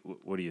you,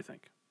 what do you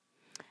think?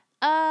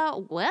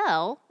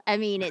 Well, I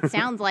mean, it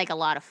sounds like a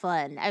lot of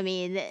fun. I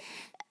mean,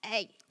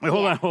 Wait,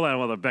 hold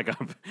on, back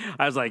up.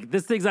 I was like,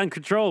 this thing's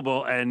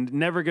uncontrollable and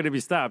never going to be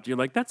stopped. You're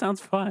like, that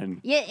sounds fun.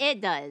 Yeah,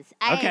 it does.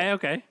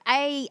 Okay.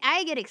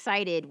 I get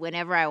excited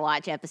whenever I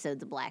watch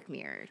episodes of Black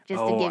Mirror,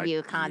 just to give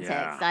you context.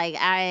 Yeah.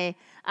 Like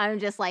I'm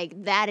just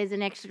like, that is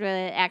an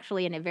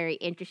actually a very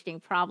interesting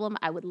problem.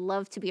 I would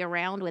love to be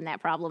around when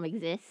that problem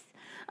exists.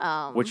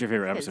 What's your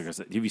favorite episode?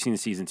 Have you seen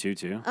season 2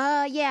 too?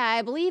 Yeah,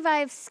 I believe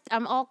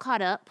I'm all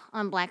caught up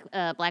on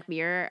Black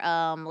Mirror.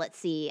 Let's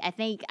see. I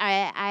think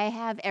I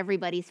have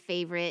everybody's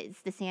favorite.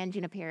 It's the San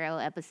Junipero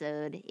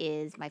episode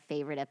is my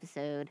favorite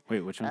episode.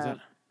 Wait, which one's that?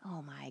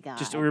 Oh my god!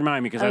 Just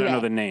remind me because I don't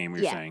know the name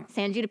you're saying.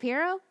 San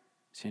Junipero.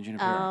 San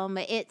Junipero.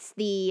 It's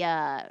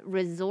the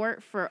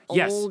resort for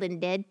Yes. old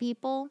and dead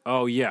people.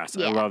 Oh yes,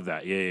 Yeah. I love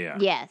that. Yeah.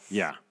 Yes.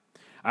 Yeah.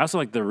 I also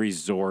like the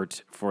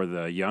resort for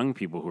the young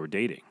people who are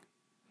dating.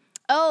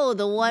 Oh,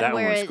 the one That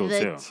one where was cool,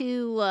 the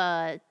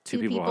too. two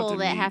people have people to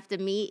that meet. have to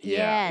meet.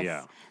 Yeah, Yes.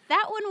 yeah.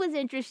 That one was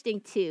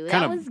interesting too.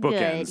 Kind That of was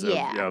bookends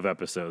good. of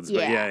episodes.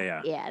 But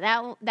yeah.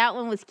 Yeah, that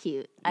one was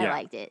cute. I Yeah.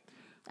 liked it.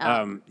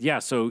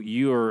 So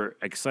you're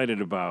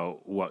excited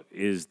about what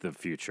is the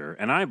future.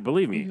 And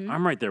believe me, Mm-hmm.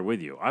 I'm right there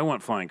with you. I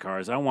want flying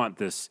cars. I want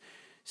this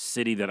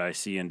city that I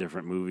see in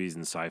different movies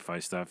and sci-fi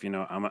stuff. You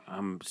know,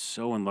 I'm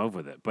so in love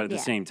with it. But at the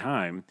Yeah. same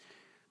time,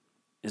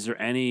 is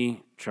there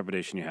any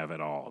trepidation you have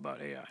at all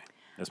about AI?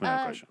 That's my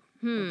own question.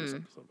 Flip this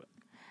up a little bit.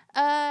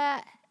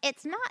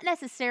 It's not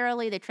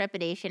necessarily the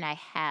trepidation I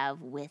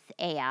have with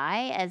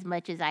AI as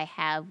much as I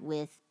have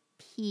with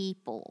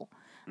people.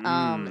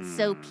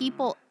 So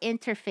people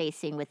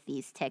interfacing with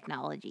these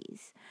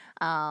technologies.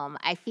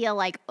 I feel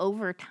like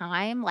over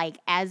time, like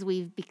as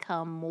we've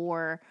become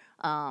more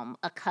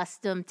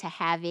accustomed to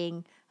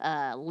having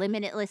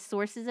limitless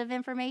sources of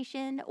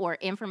information or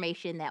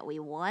information that we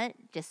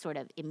want just sort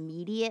of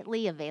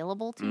immediately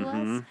available to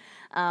us,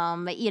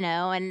 you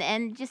know,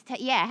 and just,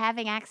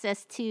 having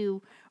access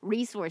to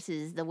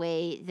resources the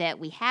way that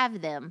we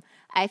have them,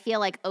 I feel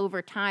like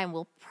over time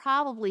we'll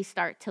probably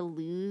start to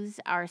lose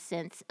our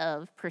sense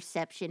of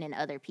perception in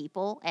other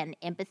people and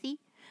empathy,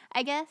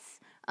 I guess.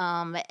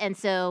 And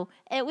so,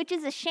 which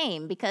is a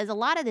shame because a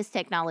lot of this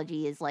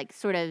technology is like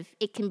sort of,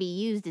 it can be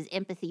used as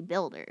empathy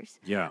builders.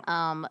 Yeah.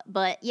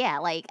 But yeah,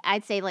 like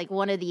I'd say like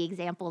one of the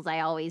examples I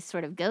always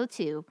sort of go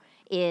to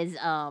is,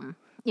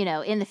 you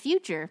know, in the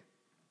future,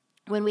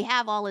 when we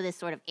have all of this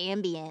sort of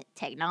ambient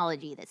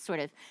technology that's sort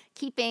of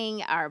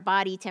keeping our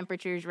body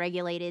temperatures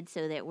regulated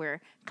so that we're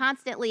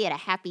constantly at a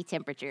happy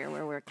temperature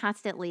where we're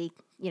constantly,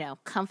 you know,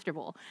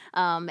 comfortable.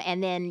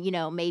 And then, you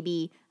know,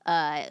 maybe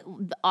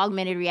the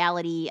augmented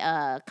reality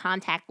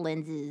contact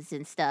lenses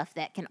and stuff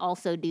that can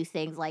also do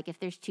things like if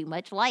there's too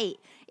much light,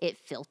 it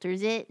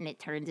filters it and it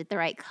turns it the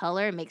right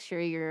color and makes sure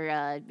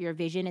your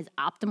vision is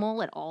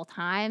optimal at all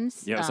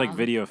times. Yeah, it's like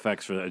video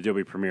effects for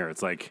Adobe Premiere.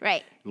 It's like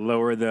Right.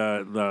 lower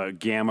the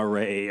gamma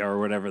ray or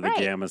whatever the Right.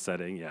 gamma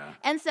setting. Yeah.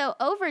 And so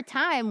over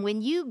time,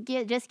 when you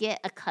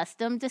get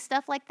accustomed to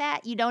stuff like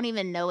that, you don't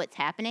even know it's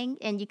happening,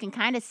 and you can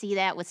kind of see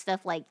that with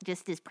stuff like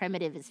just as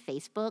primitive as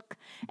Facebook,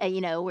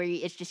 where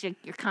it's just you're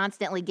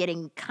constantly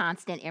getting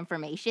constant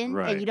information,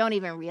 Right. and you don't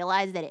even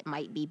realize that it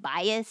might be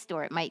biased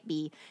or it might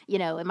be,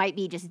 it might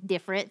be just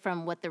different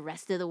from what the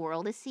rest of the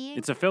world is seeing.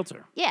 It's a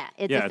filter. Yeah,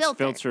 it's a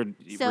filter. It's filtered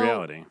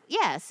reality.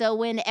 Yeah, so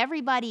when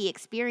everybody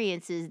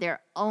experiences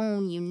their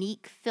own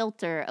unique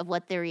filter of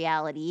what their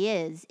reality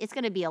is, it's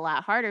going to be a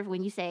lot harder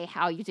when you say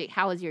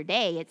how is your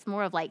day. It's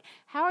more of like,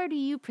 how do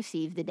you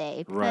perceive the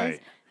day? Because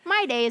Right.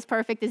 my day is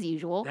perfect as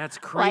usual. That's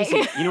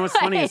crazy. You know what's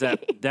funny is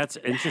that's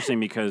interesting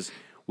because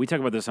we talk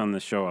about this on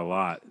the show a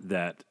lot.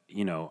 That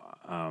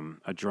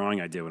a drawing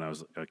I did when I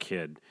was a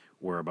kid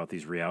were about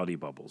these reality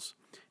bubbles.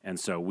 And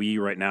so we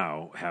right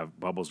now have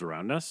bubbles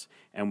around us,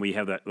 and we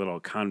have that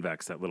little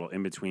convex, that little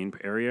in-between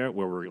area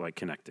where we're like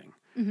connecting.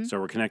 Mm-hmm. So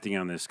we're connecting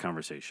on this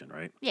conversation,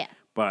 right? Yeah.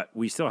 But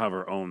we still have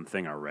our own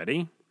thing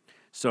already.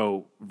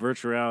 So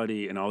virtual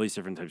reality and all these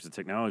different types of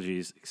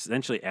technologies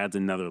essentially adds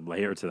another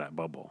layer to that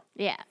bubble.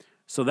 Yeah.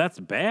 So that's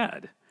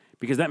bad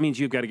because that means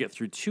you've got to get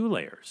through 2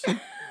 layers.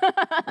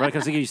 Right?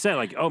 Because like you said,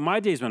 like, oh, my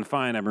day's been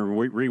fine. I've been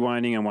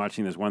rewinding and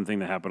watching this one thing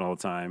that happened all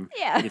the time.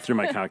 Yeah. Through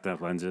my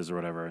contact lenses or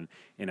whatever. And,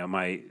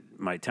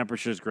 my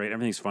temperature's great.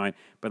 Everything's fine.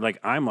 But, like,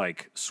 I'm,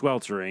 like,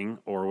 sweltering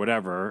or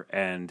whatever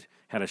and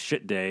had a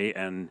shit day.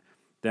 And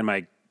then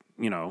my,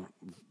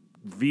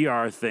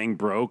 VR thing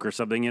broke or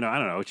something. I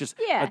don't know. It's just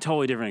a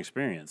totally different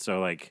experience. So,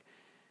 like,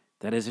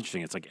 that is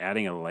interesting. It's like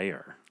adding a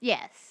layer.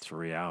 Yes. To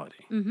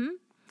reality. Mm-hmm.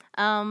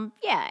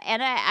 Yeah,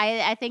 and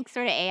I think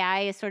sort of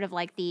AI is sort of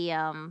like the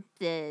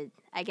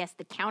I guess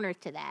the counter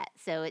to that.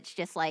 So it's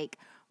just like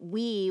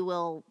we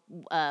will,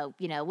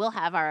 we'll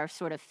have our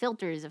sort of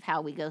filters of how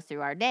we go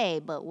through our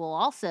day, but we'll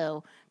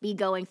also be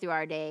going through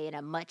our day in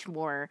a much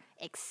more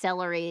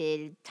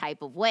accelerated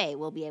type of way.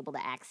 We'll be able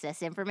to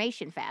access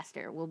information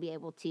faster. We'll be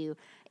able to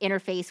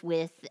interface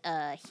with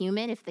a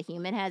human if the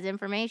human has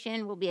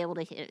information. We'll be able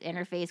to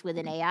interface with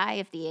an AI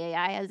if the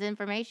AI has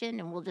information,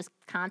 and we'll just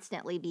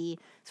constantly be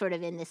sort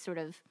of in this sort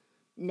of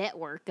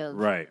network of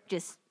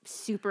just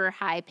super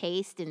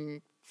high-paced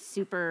and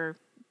super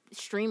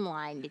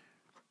streamlined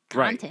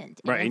content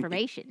and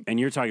information. And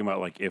you're talking about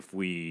like if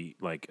we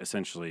like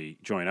essentially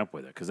join up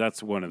with it, because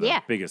that's one of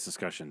the biggest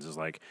discussions is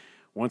like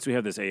once we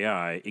have this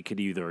AI, it could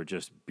either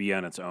just be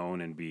on its own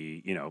and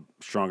be,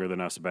 stronger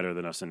than us, better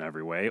than us in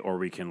every way, or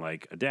we can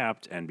like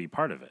adapt and be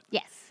part of it.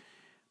 Yes.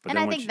 But and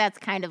I think that's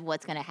kind of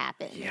what's going to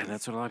happen. Yeah,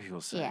 that's what a lot of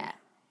people say. Yeah.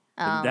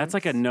 That's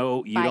like a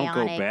no, you don't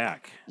go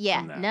back. Yeah,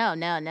 from that.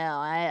 no.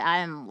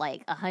 I'm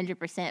like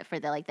 100% for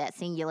that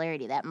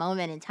singularity, that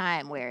moment in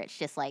time where it's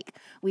just like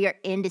we are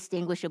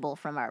indistinguishable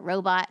from our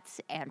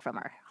robots and from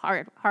our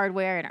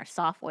hardware and our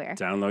software.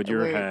 Download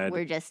your head.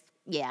 We're just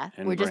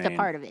we're just a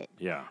part of it.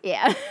 Yeah.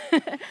 Yeah.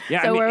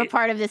 So we're a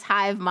part of this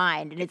hive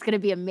mind, and it's going to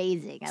be I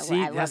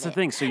love that's it. the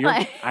thing. So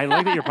I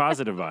like that you're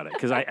positive about it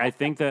because I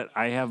think that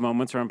I have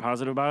moments where I'm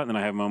positive about it, and then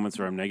I have moments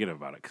where I'm negative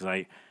about it because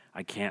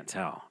I can't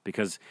tell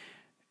because.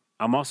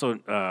 I'm also,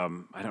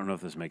 I don't know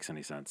if this makes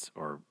any sense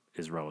or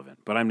is relevant,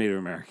 but I'm Native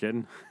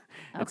American.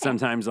 Okay. And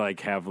sometimes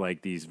have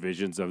these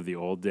visions of the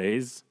old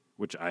days,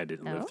 which I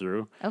didn't live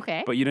through.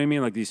 Okay. But you know what I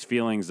mean? Like these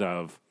feelings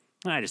of,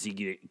 I just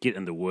get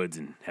in the woods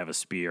and have a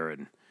spear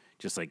and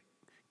just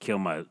kill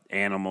my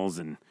animals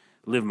and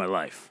live my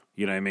life.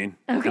 You know what I mean?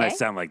 Okay. And I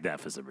sound like that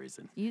for some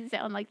reason. You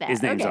sound like that.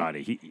 His name's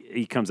Audie.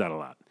 He comes out a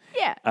lot.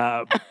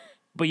 Yeah.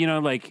 But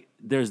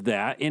there's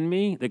that in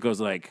me that goes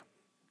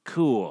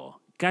cool,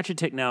 got your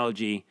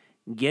technology.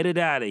 Get it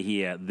out of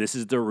here. This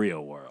is the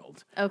real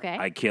world. Okay.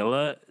 I kill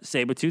a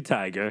saber-tooth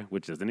tiger,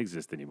 which doesn't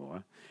exist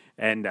anymore.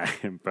 And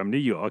I'm from New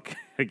York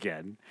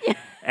again.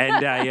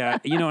 And I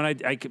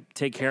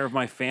take care of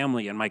my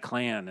family and my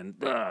clan and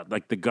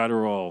the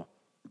guttural,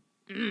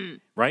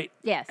 right?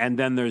 Yes. And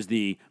then there's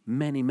the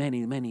many,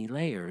 many, many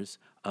layers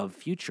of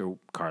future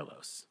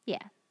Carlos.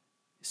 Yeah.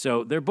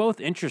 So they're both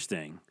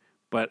interesting,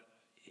 but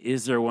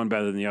is there one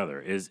better than the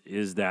other?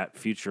 Is that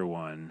future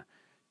one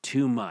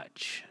too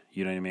much?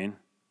 You know what I mean?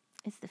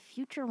 Is the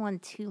future one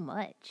too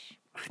much?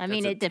 I That's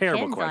mean, a it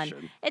terrible depends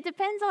question. It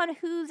depends on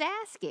who's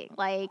asking.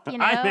 I'm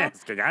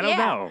asking. I don't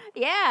know.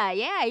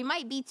 Yeah. It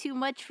might be too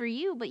much for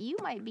you, but you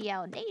might be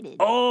outdated.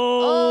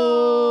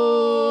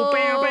 Oh,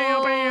 bam,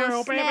 bam, bam,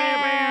 snap. bam,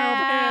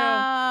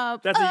 bam,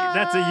 bam.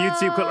 That's a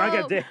YouTube clip. I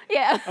got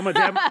I'm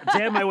gonna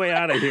dab my way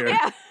out of here.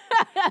 Yeah.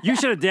 You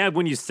should have dabbed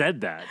when you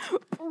said that.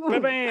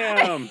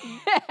 Bam.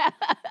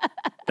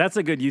 That's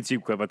a good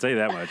YouTube clip. I'll tell you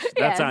that much.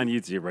 That's on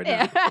YouTube right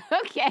now.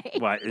 Okay.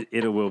 Well,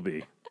 it will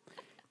be.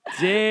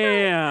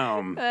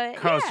 Damn,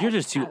 Carlos, you're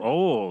just too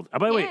old.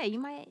 By the way, you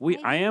might.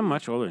 I am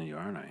much older than you,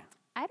 aren't I?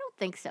 I don't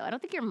think so. I don't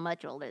think you're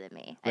much older than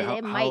me. Wait,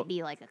 it might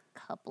be like a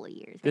couple of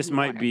years. This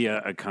might be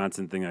a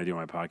constant thing I do on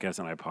my podcast,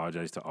 and I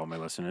apologize to all my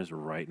listeners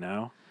right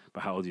now.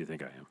 But how old do you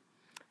think I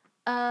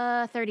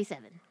am?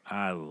 37.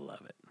 I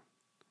love it.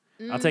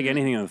 I'll take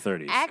anything in the 30s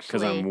because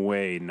Actually, I'm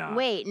way not.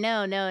 wait,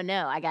 no,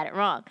 I got it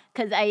wrong.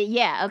 Because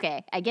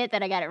okay, I get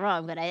that I got it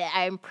wrong, but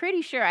I'm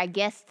pretty sure I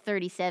guessed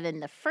 37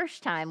 the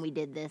first time we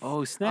did this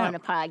Oh, snap. on a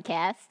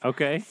podcast.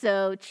 Okay.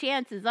 So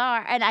chances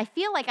are, and I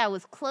feel like I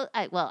was close,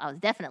 I was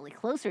definitely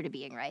closer to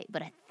being right,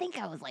 but I think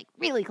I was like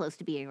really close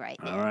to being right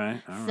there. All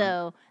right.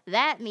 So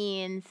that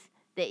means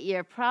that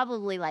you're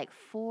probably like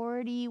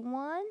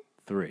 41?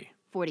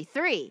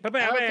 43.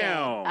 Ba-bam, Okay.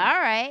 bam. All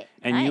right.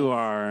 And nice. you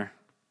are?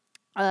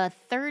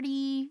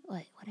 30,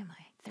 what am I?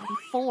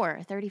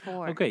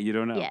 34. Okay, you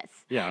don't know. Yes.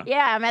 Yeah.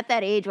 Yeah, I'm at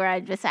that age where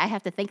I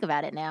have to think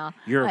about it now.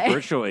 You're a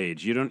virtual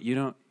age.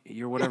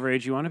 You're whatever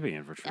age you want to be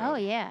in virtual. Oh,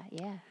 yeah.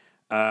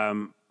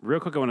 Real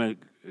quick, I want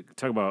to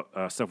talk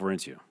about stuff we're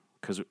into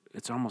because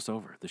it's almost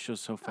over. The show's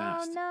so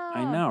fast. Oh, no.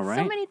 I know, right?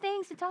 So many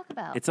things to talk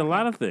about. It's a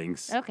lot of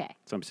things. Okay.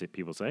 Some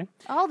people say.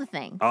 All the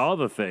things. All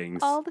the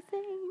things. All the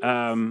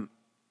things.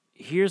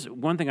 Here's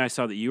one thing I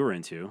saw that you were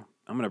into.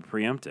 I'm going to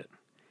preempt it.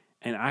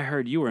 And I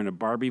heard you were into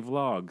Barbie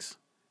vlogs.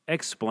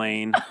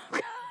 Explain.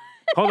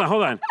 Hold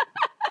on.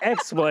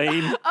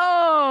 Explain.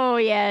 Oh,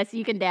 yes.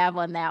 You can dab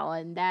on that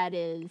one. That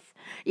is,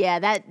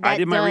 that I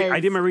did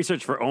my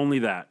research for only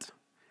that.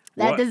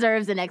 That What?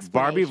 deserves an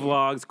explanation.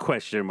 Barbie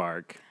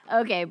vlogs ?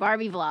 Okay,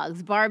 Barbie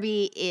vlogs.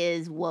 Barbie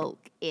is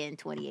woke in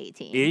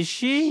 2018. Is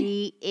she?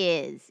 She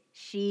is.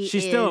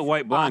 She's still a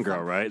white blonde awesome.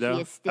 girl, right? Though.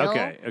 She is still.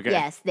 Okay.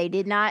 Yes, they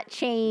did not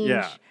change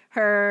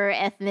her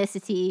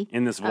ethnicity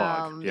In this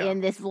vlog. In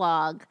this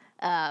vlog,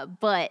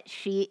 but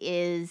she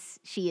is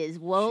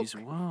woke. She's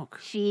woke.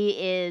 She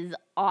is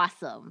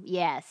awesome.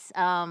 Yes.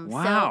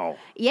 Wow. So,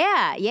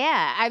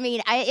 yeah. I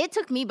mean, it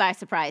took me by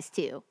surprise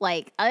too.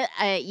 Like,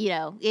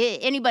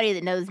 anybody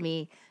that knows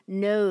me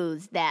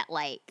knows that,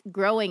 like,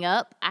 growing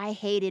up, I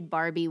hated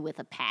Barbie with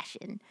a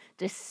passion,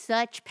 just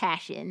such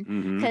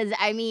passion. Because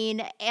I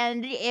mean,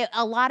 and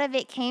a lot of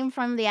it came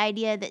from the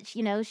idea that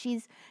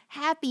she's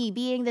happy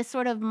being this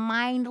sort of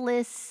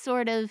mindless,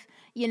 sort of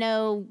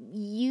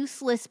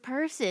useless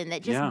person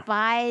that just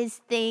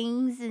buys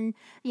things, and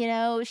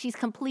she's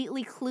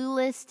completely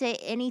clueless to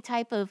any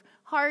type of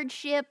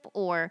hardship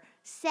or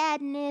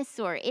sadness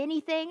or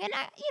anything. And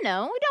we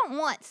don't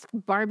want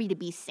Barbie to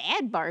be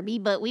sad Barbie,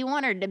 but we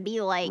want her to be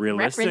like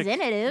realistic.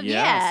 Representative.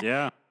 Yes,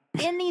 yeah.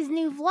 In these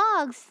new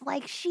vlogs,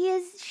 like she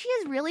is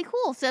really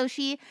cool. So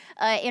she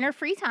in her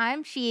free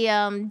time, she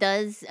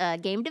does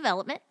game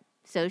development.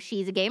 So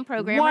she's a game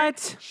programmer.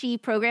 What? She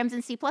programs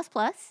in C++.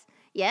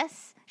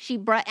 Yes. She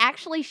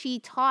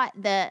taught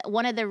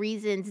one of the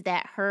reasons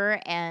that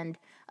her and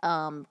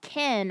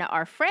Ken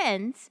are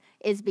friends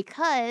is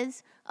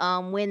because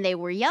when they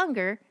were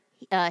younger,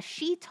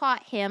 she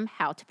taught him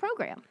how to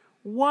program.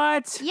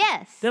 What?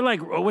 Yes. They're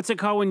like, what's it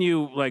called when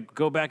you like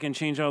go back and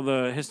change all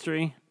the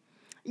history?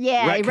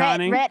 Yeah,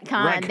 retconning.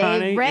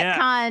 They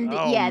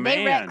retconned. Yeah.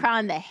 They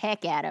retconned the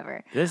heck out of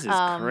her. This is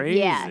crazy.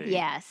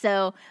 Yeah.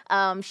 So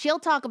she'll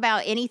talk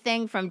about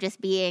anything from just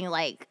being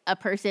like a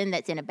person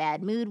that's in a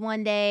bad mood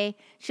one day.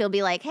 She'll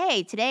be like,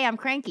 "Hey, today I'm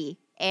cranky."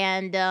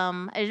 And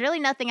there's really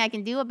nothing I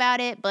can do about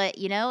it, but,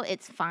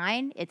 it's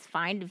fine. It's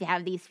fine to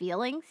have these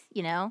feelings,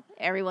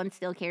 Everyone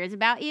still cares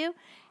about you,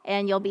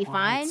 and you'll be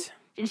fine.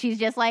 And she's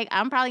just like,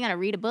 I'm probably going to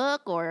read a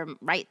book or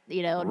write, do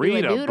a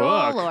doodle.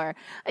 Book? Or,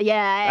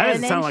 That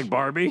doesn't sound like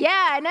Barbie.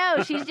 Yeah, I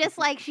know. She's just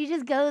like, she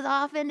just goes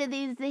off into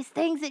these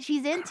things that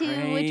she's into,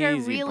 which are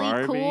Crazy, really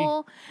Barbie.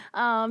 cool.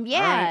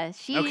 Right.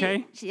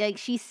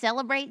 She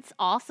celebrates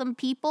awesome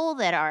people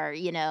that are,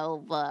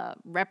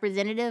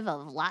 representative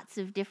of lots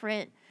of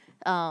different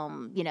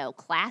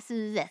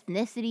classes,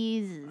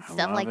 ethnicities, and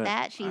stuff like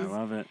that. I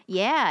love it.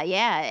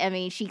 Yeah. I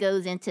mean, she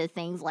goes into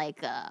things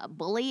like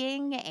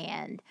bullying,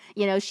 and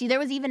there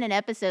was even an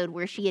episode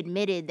where she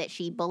admitted that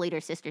she bullied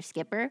her sister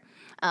Skipper,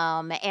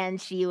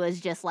 and she was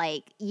just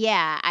like,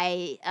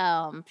 she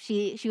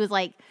was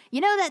like,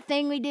 that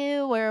thing we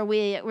do where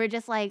we're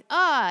just like,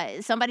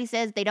 somebody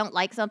says they don't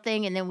like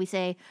something, and then we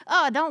say,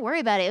 don't worry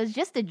about it. It was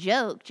just a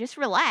joke. Just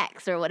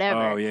relax or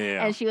whatever. Oh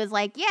yeah. And she was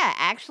like,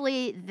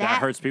 actually that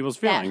hurts people's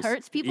feelings.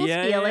 Hurts people's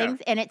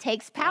feelings, and it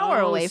takes power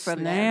away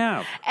from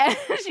them. And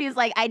she's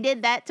like, I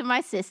did that to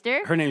my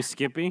sister. Her name's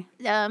Skippy?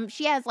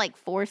 She has like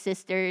 4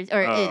 sisters,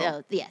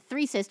 or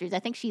 3 sisters. I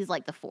think she's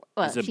like the 4th.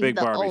 It's a she's big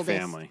the Barbie oldest.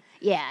 family.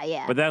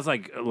 Yeah. But that's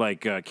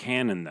like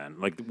canon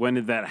then. Like, when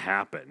did that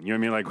happen? You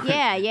know what I mean? Like,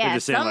 Yeah. They're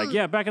just saying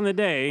like, back in the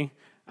day,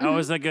 I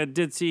was like a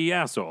ditzy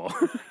asshole.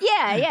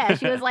 Yeah.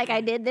 She was like,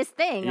 I did this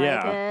thing,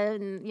 Yeah.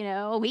 like,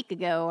 a week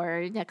ago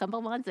or a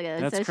couple months ago.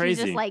 That's so crazy.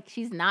 she's just like,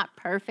 she's not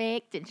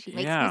perfect and she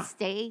makes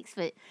mistakes,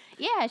 but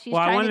she's Well,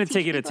 I trying wanted to teach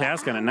take you to people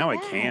task on it. how Now I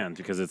that. can't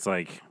because it's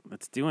like,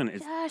 it's doing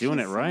it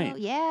She's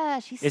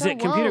right. She's Is so it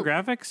computer woke.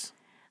 graphics?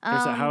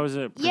 How is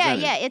it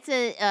presented? Yeah, it's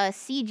a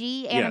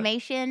CG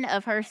animation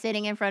of her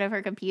sitting in front of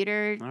her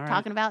computer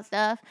talking about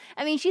stuff.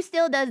 I mean, she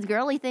still does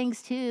girly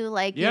things too.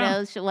 Like,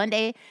 one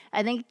day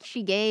I think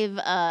she gave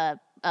a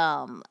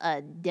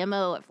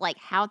demo of like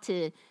how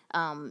to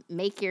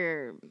make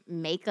your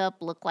makeup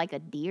look like a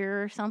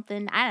deer or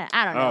something. I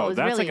don't know. Oh, It was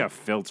that's really, like a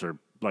filter.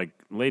 Like,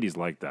 ladies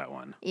like that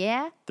one.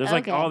 Yeah? There's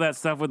like all that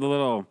stuff with the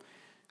little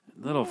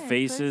little Yeah,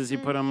 faces you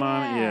put them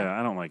on. yeah. Yeah,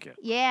 I don't like it.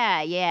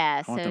 Yeah,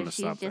 yeah. I want them So to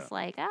she's stop just that.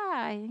 like,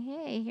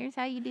 hey, here's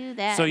how you do So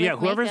that yeah,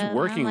 with whoever's makeup. And I'm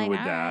working like, with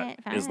all that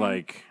right, is fine.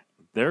 like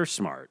they're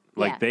smart.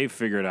 Yeah. Like they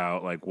figured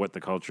out like what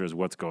the culture is,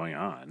 what's going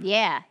on.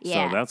 Yeah, So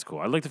yeah. that's cool.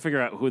 I'd like to figure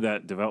out who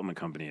that development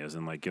company is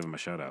and like give them a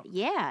shout out.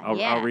 Yeah,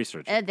 I'll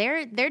research it.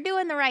 They're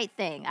doing the right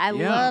thing. I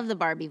Yeah. love the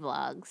Barbie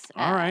vlogs.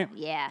 All right.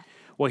 Yeah.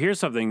 Well, here's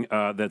something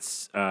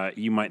that's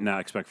you might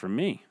not expect from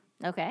me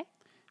Okay.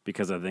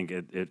 because I think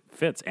it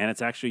fits, and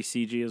it's actually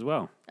CG as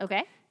well.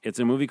 Okay. It's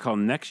a movie called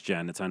Next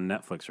Gen. It's on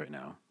Netflix right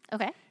now,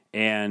 Okay.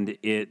 and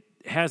it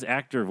has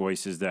actor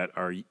voices that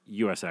are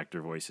U.S.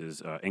 actor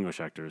voices, English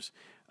actors,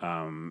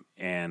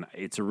 and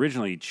it's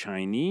originally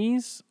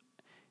Chinese.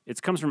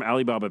 It comes from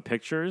Alibaba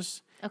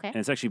Pictures, Okay. and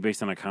it's actually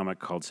based on a comic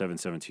called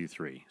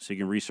 7723, so you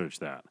can research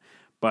that.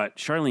 But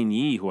Charlene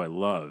Yi, who I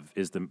love,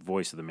 is the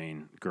voice of the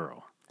main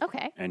girl.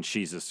 Okay. And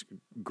she's this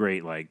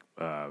great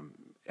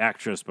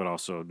actress, but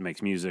also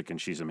makes music, and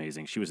she's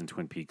amazing. She was in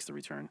Twin Peaks: The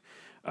Return.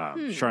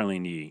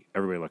 Charlene Yi,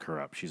 everybody look her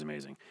up. She's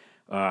amazing.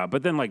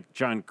 But then like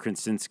John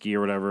Krasinski or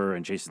whatever,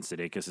 and Jason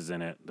Sudeikis is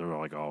in it. They're all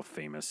like all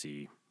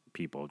famous-y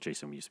people.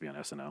 Jason used to be on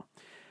SNL.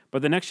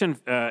 But the Next Gen,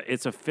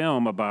 it's a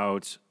film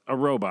about a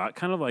robot,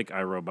 kind of like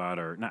iRobot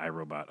or not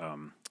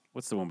iRobot.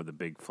 What's the one with the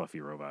big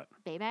fluffy robot?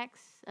 Baymax?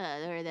 Or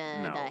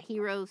No. the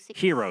Hero 6?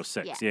 Hero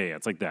 6. Yeah. Yeah,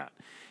 it's like that.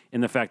 In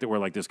the fact that we're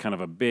like this kind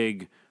of a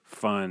big,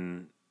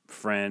 fun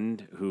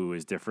friend who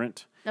is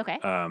different. Okay.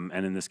 And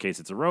in this case,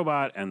 it's a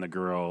robot, and the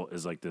girl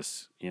is like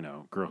this,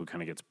 girl who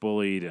kind of gets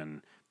bullied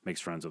and makes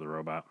friends with the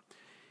robot.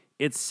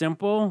 It's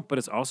simple, but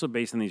it's also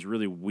based on these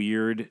really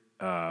weird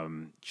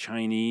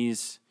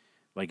Chinese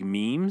like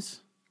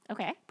memes.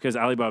 Okay. Because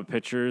Alibaba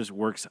Pictures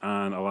works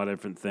on a lot of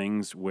different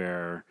things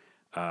where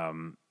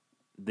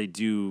they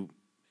do.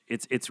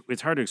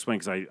 It's hard to explain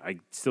because I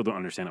still don't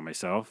understand it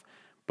myself.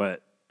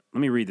 But let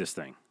me read this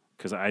thing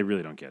because I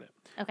really don't get it.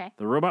 Okay.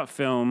 The robot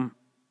film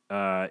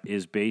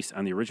is based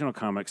on the original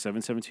comic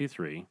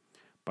 7723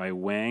 by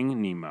Wang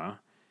Nima.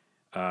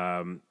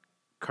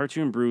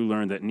 Cartoon Brew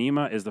learned that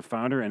Nima is the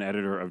founder and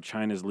editor of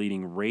China's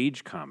leading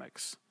Rage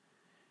Comics.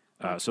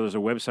 So there's a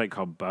website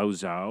called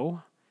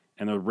Baozhou,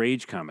 and the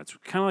Rage Comics,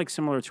 kind of like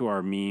similar to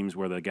our memes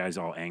where the guy's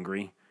all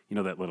angry. You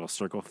know that little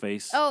circle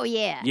face? Oh,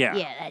 yeah. Yeah.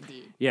 Yeah, that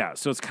dude. Yeah,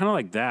 so it's kind of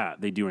like that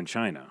they do in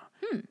China.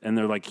 And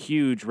they're like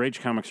huge. Rage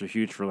Comics are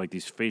huge for like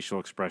these facial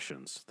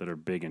expressions that are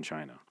big in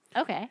China.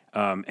 Okay.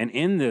 And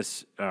in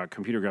this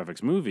computer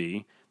graphics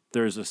movie,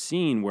 there's a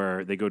scene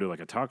where they go to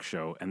like a talk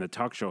show, and the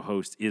talk show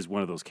host is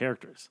one of those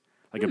characters,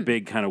 like a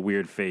big kind of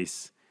weird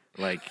face,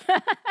 like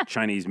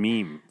Chinese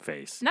meme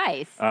face.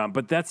 Nice.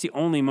 But that's the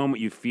only moment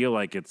you feel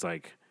like it's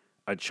like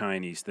a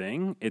Chinese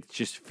thing. It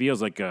just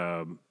feels like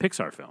a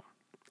Pixar film.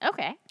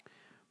 Okay.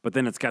 But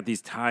then it's got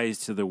these ties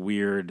to the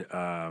weird,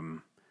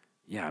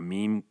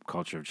 meme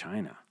culture of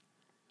China.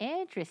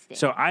 Interesting.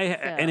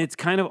 And it's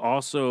kind of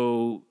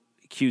also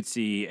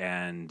cutesy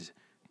and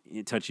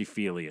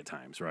touchy-feely at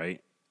times, right?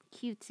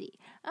 Cutesy.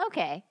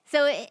 Okay.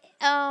 So,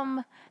 have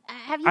you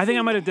I think I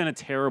seen- might have done a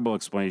terrible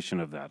explanation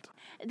of that.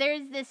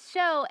 There's this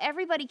show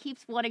everybody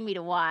keeps wanting me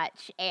to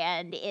watch,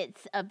 and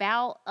it's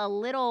about a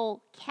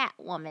little cat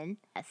woman.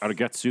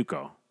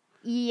 Arugatsuko.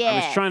 Yeah. I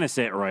was trying to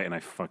say it right, and I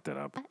fucked it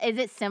up. Is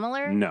it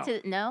similar? No.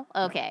 No?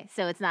 Okay.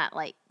 So it's not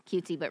like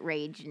cutesy, but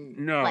rage and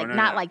No,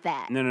 not like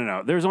that.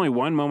 No. There's only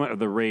one moment of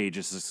the rage.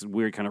 It's this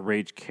weird kind of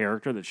rage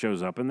character that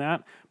shows up in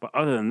that. But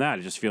other than that,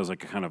 it just feels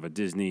like a kind of a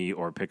Disney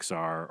or Pixar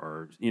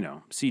or,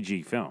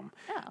 CG film.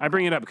 Oh, I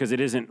bring it up because it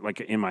isn't like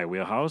in my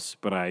wheelhouse,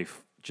 but I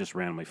just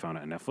randomly found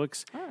it on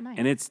Netflix. Oh, nice.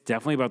 And it's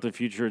definitely about the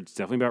future. It's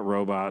definitely about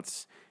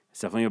robots. It's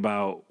definitely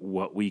about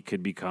what we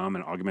could become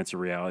and augmented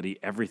reality.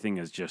 Everything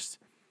is just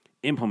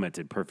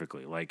implemented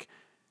perfectly. Like,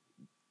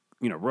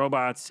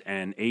 robots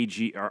and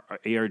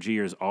ARG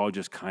is all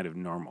just kind of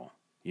normal,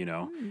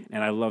 And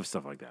I love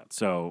stuff like that.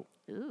 So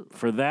Ooh.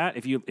 for that,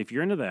 if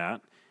you're into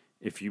that,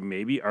 if you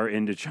maybe are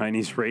into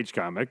Chinese Rage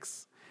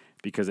Comics,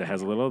 because it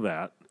has a little of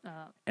that,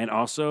 and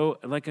also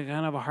like a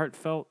kind of a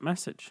heartfelt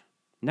message.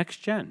 Next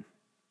Gen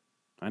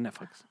on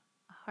Netflix.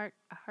 A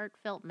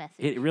heartfelt message.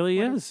 It really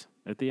is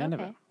at the end of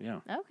it. Okay. Yeah.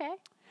 Okay.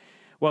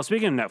 Well,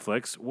 speaking of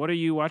Netflix, what are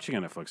you watching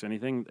on Netflix?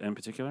 Anything in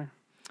particular?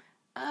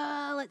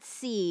 Let's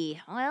see.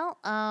 Well,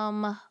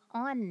 on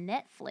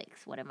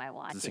Netflix, what am I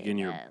watching? Is this again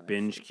your let's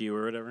binge see. queue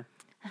or whatever?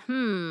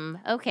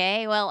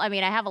 Okay. Well, I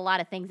mean, I have a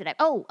lot of things that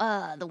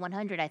the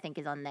 100 I think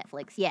is on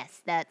Netflix.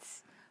 Yes,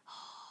 that's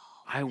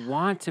I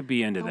want to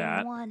be into the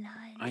that. 100.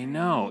 I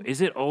know. Is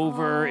it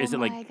over? Oh Is it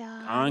like my God,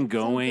 it's so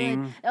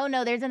ongoing? good. Oh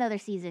no, there's another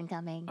season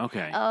coming.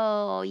 Okay.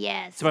 Oh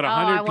yes. It's about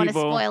 100 I want to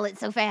people. spoil it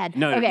so bad.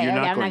 No, okay, you're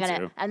not I'm going not gonna.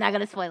 to. I'm not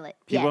gonna spoil it.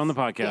 People yes. on the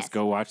podcast, yes.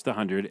 go watch The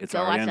 100. It's Go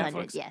already watch on The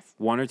 100, Netflix. yes.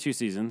 1 or 2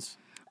 seasons.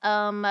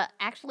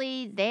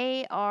 Actually,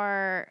 they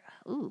are.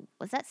 Ooh,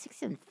 was that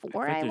season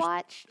 4 I there's-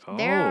 watched? Oh.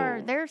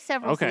 There are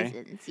several Okay.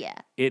 seasons. Yeah.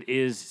 It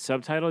is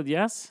subtitled,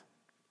 yes?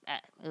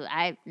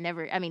 I've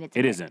never. I mean,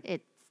 It isn't.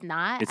 It's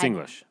not. It's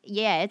English.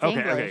 Yeah, it's Okay,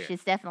 okay, English. okay.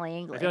 It's definitely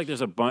English. I feel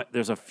like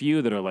there's a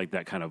few that are like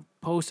that kind of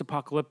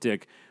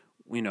post-apocalyptic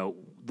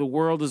the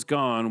world is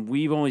gone.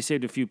 We've only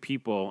saved a few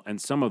people,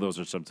 and some of those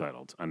are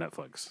subtitled on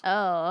Netflix.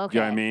 Oh, okay. Do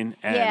you know what I mean?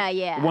 And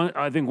Yeah.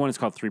 I think one is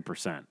called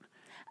 3%.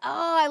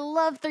 Oh, I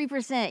love 3%.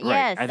 Right.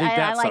 Yes, I think I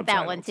that's like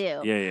that one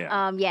subtitled. too.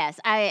 Yeah.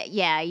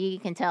 Yes, you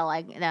can tell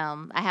I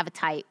have a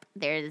type.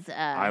 There's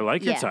I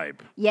like your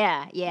type.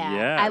 Yeah. I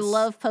Yes.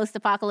 love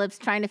post-apocalypse,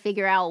 trying to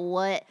figure out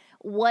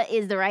what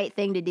is the right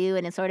thing to do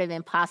in sort of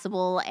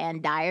impossible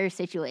and dire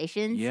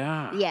situations.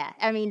 Yeah. Yeah.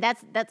 I mean,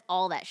 that's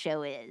all that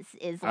show is.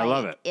 Is like I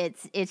love it.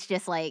 It's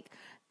just like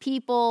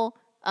people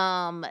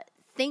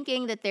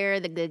thinking that they're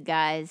the good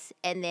guys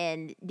and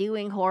then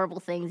doing horrible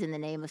things in the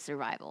name of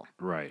survival.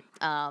 Right.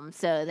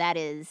 So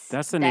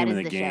That's the name of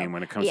the show. game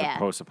when it comes to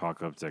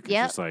post-apocalyptic. It's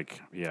just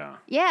like, yeah.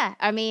 Yeah,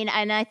 I mean,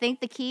 and I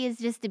think the key is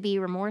just to be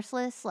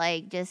remorseless.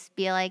 Like, just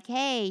be like,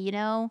 hey,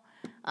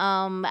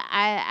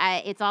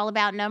 I it's all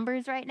about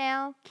numbers right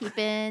now.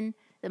 Keeping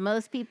the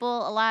most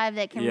people alive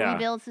that can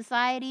rebuild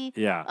society.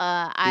 Yeah.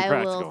 I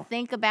practical. will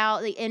think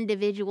about the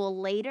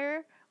individual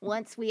later.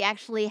 Once we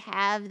actually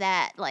have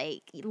that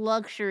like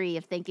luxury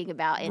of thinking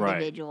about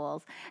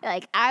individuals,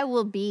 like I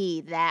will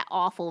be that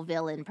awful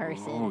villain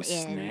person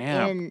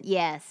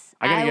yes,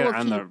 I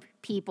will keep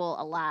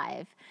people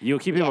alive. You'll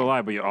keep people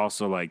alive, but you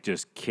also like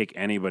just kick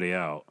anybody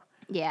out.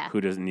 Yeah. Who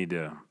doesn't need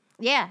to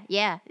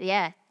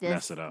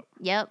mess it up.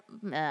 Yep.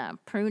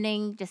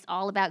 Pruning, just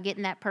all about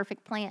getting that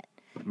perfect plant.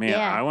 Man,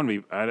 I want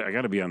to be. I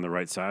got to be on the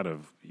right side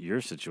of your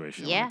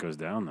situation when it goes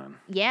down. Then.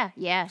 Yeah.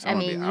 I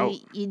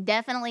mean, you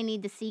definitely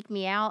need to seek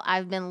me out.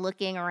 I've been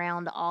looking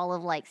around all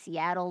of like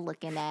Seattle,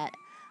 looking at.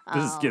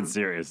 This is getting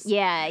serious.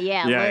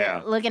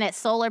 Yeah. Looking at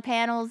solar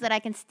panels that I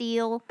can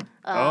steal.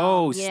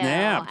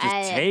 Snap!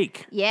 Just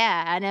take.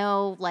 Yeah, I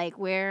know. Like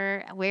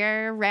where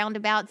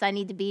roundabouts I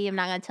need to be. I'm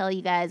not gonna tell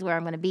you guys where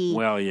I'm gonna be.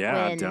 Well,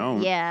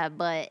 don't. Yeah,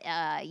 but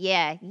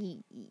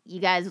you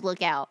guys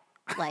look out.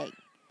 Like.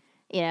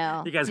 You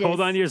guys hold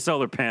on to your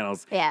solar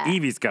panels. Yeah.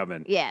 Evie's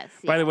coming. Yes.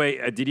 By the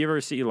way, did you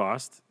ever see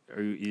Lost?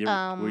 Or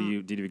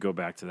did you go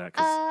back to that?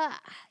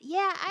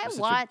 I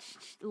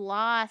watched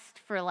Lost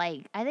for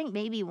like I think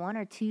maybe 1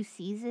 or 2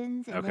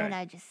 seasons, and then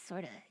it just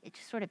sort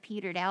of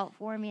petered out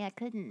for me. I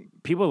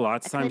couldn't. People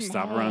lots of times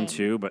stop around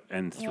 2,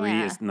 and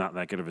 3 is not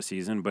that good of a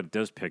season, but it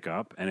does pick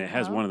up, and it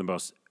has one of the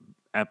most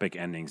epic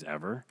endings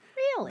ever.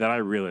 Really? That I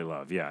really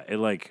love. Yeah, it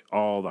like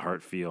all the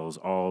heart feels,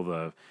 all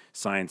the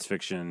science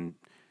fiction.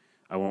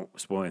 I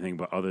won't spoil anything,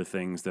 but other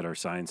things that are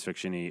science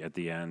fiction-y at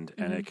the end,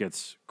 and it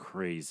gets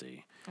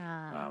crazy.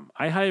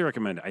 I highly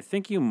recommend it. I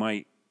think you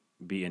might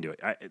be into it.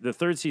 The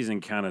 3rd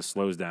season kind of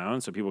slows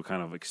down, so people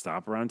kind of like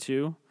stop around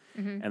 2,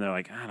 and they're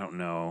like, I don't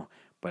know,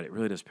 but it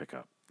really does pick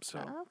up. So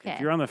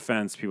if you're on the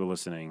fence, people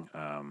listening,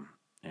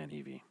 and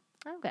Evie,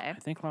 I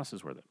think Lost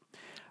is worth it.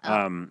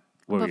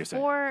 What were you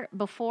saying?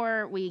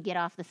 Before we get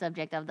off the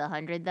subject of the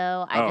 100,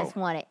 though, I just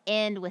want to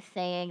end with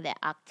saying that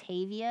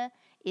Octavia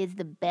is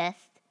the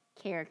best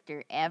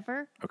character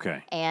ever.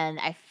 Okay. And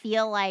I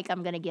feel like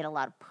I'm going to get a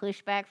lot of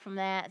pushback from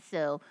that.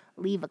 So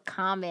leave a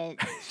comment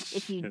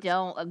if you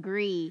don't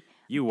agree.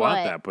 You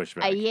want that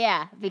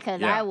pushback.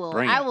 Because I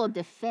will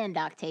defend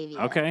Octavia.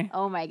 Okay.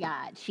 Oh my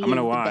God. I'm going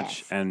to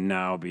watch and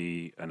now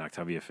be an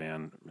Octavia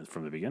fan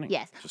from the beginning.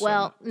 Yes.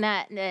 So I'm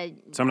not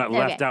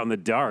left out in the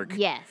dark.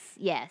 Yes.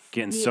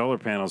 Getting solar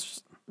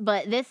panels.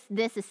 But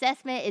this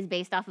assessment is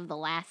based off of the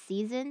last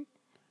season.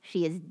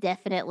 She has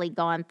definitely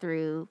gone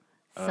through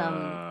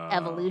some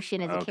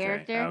evolution as a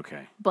character.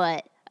 Okay.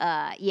 But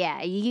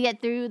you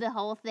get through the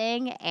whole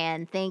thing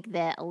and think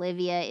that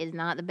Olivia is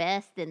not the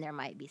best, then there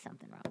might be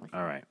something wrong with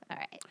All right.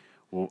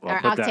 Well,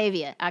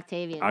 Octavia.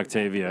 Octavia,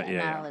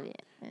 yeah. Olivia.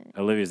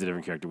 Olivia's a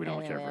different character. We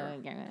don't care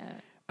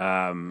for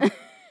her.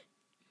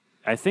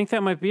 I think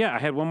that might be it. I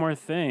had one more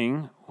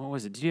thing. What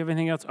was it? Did you have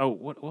anything else? Oh,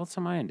 what else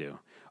am I into?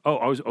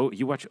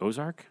 You watch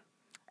Ozark?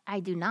 I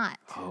do not.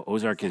 Oh,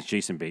 Ozark is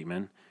Jason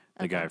Bateman.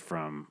 The guy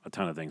from a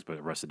ton of things, but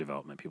Arrested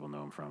Development, people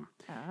know him from.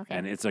 Oh, okay.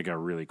 And it's like a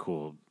really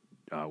cool,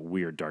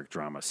 weird, dark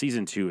drama.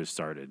 Season 2 has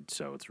started,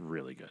 so it's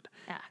really good.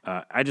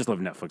 I just love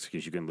Netflix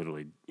because you can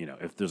literally,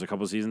 if there's a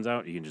couple seasons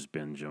out, you can just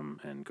binge them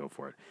and go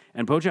for it.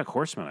 And BoJack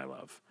Horseman I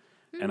love.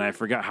 And I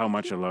forgot how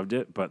much I loved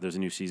it, but there's a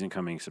new season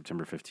coming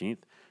September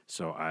 15th,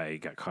 so I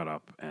got caught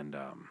up, and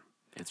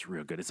it's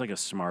real good. It's like a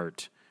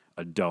smart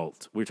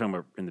adult. We were talking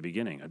about in the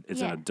beginning.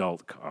 It's an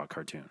adult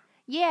cartoon.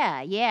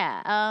 Yeah.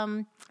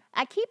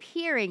 I keep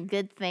hearing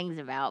good things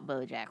about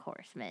BoJack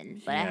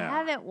Horseman, but I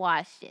haven't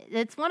watched it.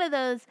 It's one of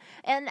those,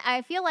 and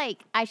I feel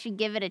like I should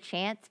give it a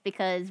chance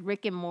because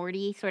Rick and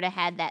Morty sort of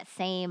had that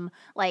same,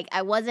 like,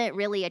 I wasn't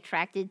really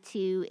attracted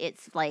to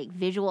its, like,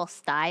 visual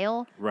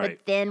style. Right.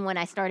 But then when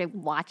I started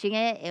watching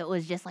it, it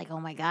was just like, oh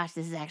my gosh,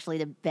 this is actually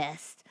the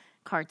best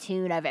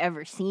cartoon I've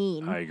ever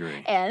seen. I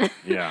agree. And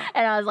yeah.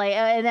 And I was like,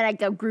 and then I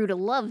grew to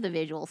love the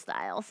visual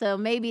style. So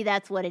maybe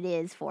that's what it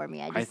is for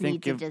me. I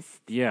need to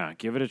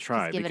give it a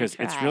try because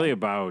it's really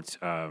about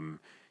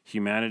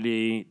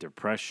humanity,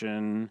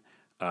 depression,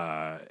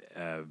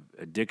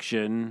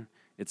 addiction.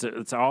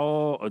 It's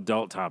all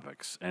adult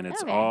topics, and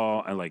it's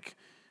all like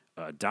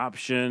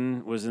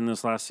adoption was in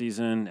this last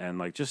season, and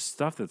like just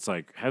stuff that's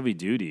like heavy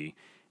duty.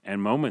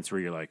 and moments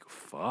where you're like,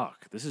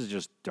 fuck, this is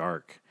just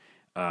dark.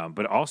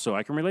 But also,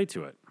 I can relate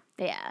to it.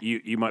 Yeah.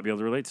 You might be able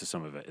to relate to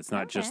some of it. It's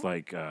not just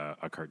like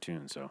a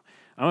cartoon. So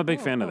I'm a big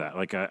fan of that.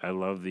 Like I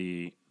love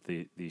the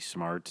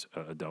smart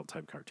adult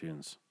type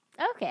cartoons.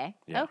 Okay.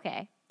 Yeah.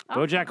 Okay.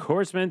 BoJack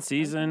Horseman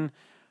season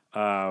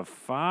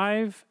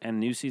 5, and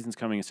new season's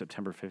coming in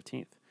September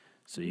 15th.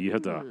 So you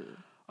have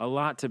a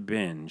lot to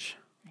binge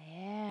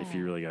if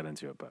you really got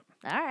into it. But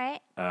all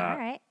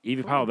right.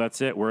 Evie Powell, that's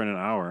it. We're in an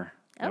hour.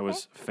 That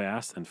was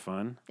fast and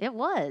fun. It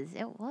was.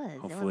 Hopefully, it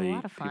was a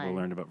lot of fun. people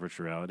learned about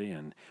virtual reality.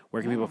 And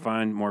where can people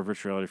find more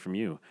virtual reality from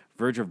you?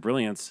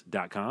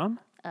 vergeofbrilliance.com?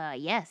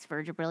 Yes,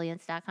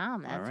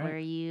 vergeofbrilliance.com. That's where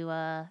you,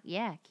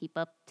 keep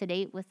up to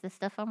date with the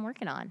stuff I'm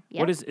working on. Yep.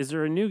 What is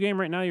there a new game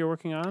right now you're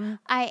working on?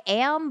 I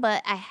am,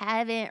 but I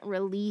haven't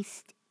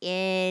released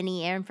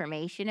any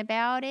information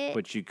about it.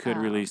 But you could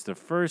release the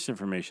first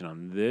information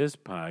on this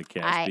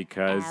podcast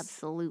because... I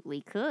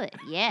absolutely could,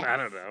 yes. I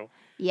don't know.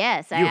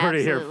 Yes, you heard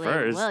it here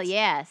first. Well,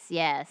 yes.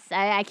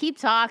 I keep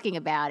talking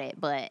about it,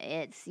 but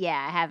I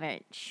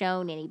haven't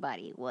shown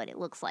anybody what it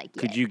looks like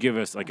yet. Could you give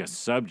us like a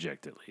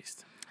subject at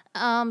least?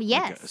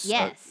 Yes.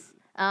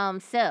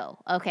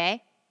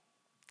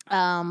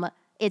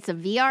 It's a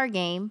VR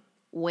game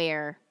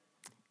where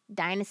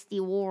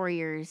Dynasty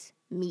Warriors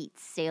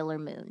meets Sailor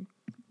Moon.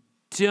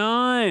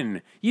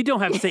 Done. You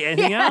don't have to say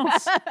anything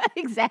else.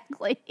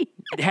 Exactly.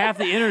 Half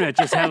the internet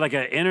just had like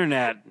an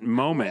internet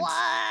moment.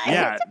 What?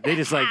 Yeah, they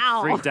just like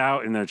How? freaked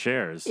out in their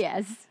chairs.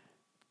 Yes.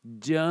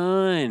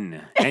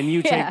 Done. And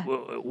you Yeah.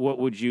 take what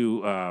would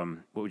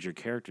your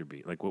character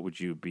be? Like what would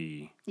you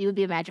be? You would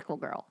be a magical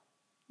girl.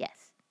 Yes.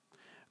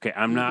 Okay,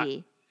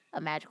 Be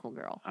a magical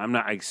girl. I'm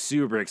not like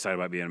super excited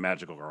about being a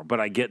magical girl, but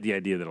I get the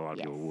idea that a lot of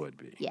people would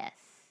be. Yes.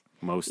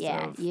 Most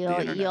of the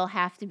internet. You'll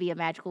have to be a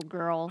magical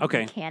girl.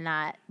 Okay. You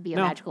cannot be a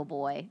No. magical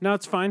boy. No,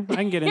 it's fine. I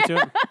can get into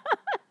it.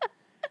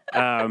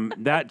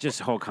 That just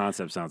whole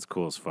concept sounds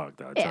cool as fuck,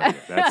 though. I tell you.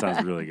 That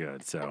sounds really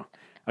good. So,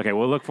 okay,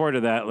 we'll look forward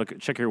to that.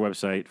 Check your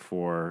website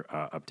for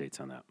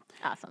updates on that.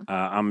 Awesome.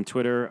 I'm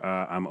Twitter.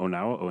 I'm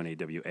Onawa,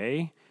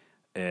 Onawa.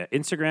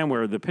 Instagram,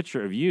 where the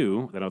picture of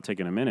you that I'll take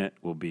in a minute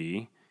will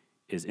be,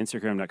 is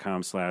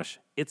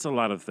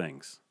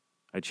Instagram.com/it's-a-lot-of-things.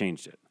 I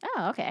changed it.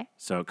 Oh, okay.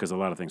 So, because a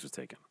lot of things was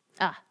taken.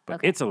 But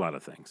okay. it's a lot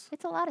of things.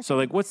 It's a lot of So,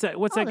 like, what's that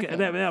All the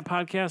that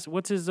podcast?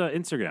 What's his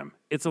Instagram?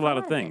 It's a lot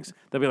of things.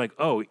 They'll be like,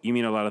 oh, you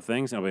mean a lot of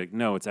things? And I'll be like,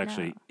 no, it's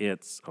actually,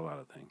 it's a lot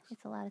of things.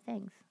 It's a lot of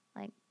things.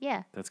 Like,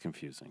 yeah. That's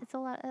confusing. It's a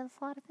lot of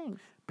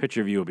things.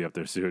 Picture of you will be up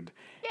there soon.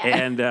 Yeah.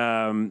 And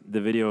the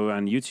video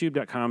on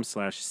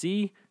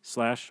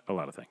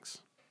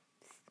youtube.com/c/a-lot-of-things.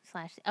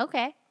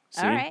 Okay.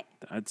 See? All right.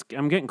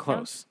 I'm getting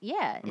close.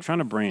 Yeah. I'm trying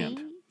to brand.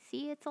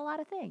 See, it's a lot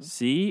of things.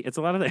 See? It's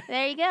a lot of things.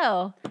 There you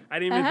go. I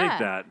didn't even think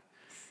that.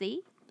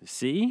 See?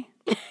 See?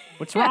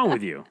 What's wrong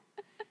with you?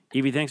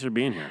 Evie, thanks for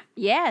being here.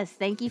 Yes.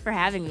 Thank you for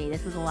having me.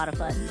 This was a lot of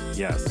fun.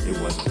 Yes,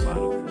 it was a lot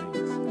of things.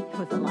 It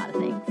was a lot of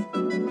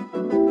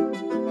things.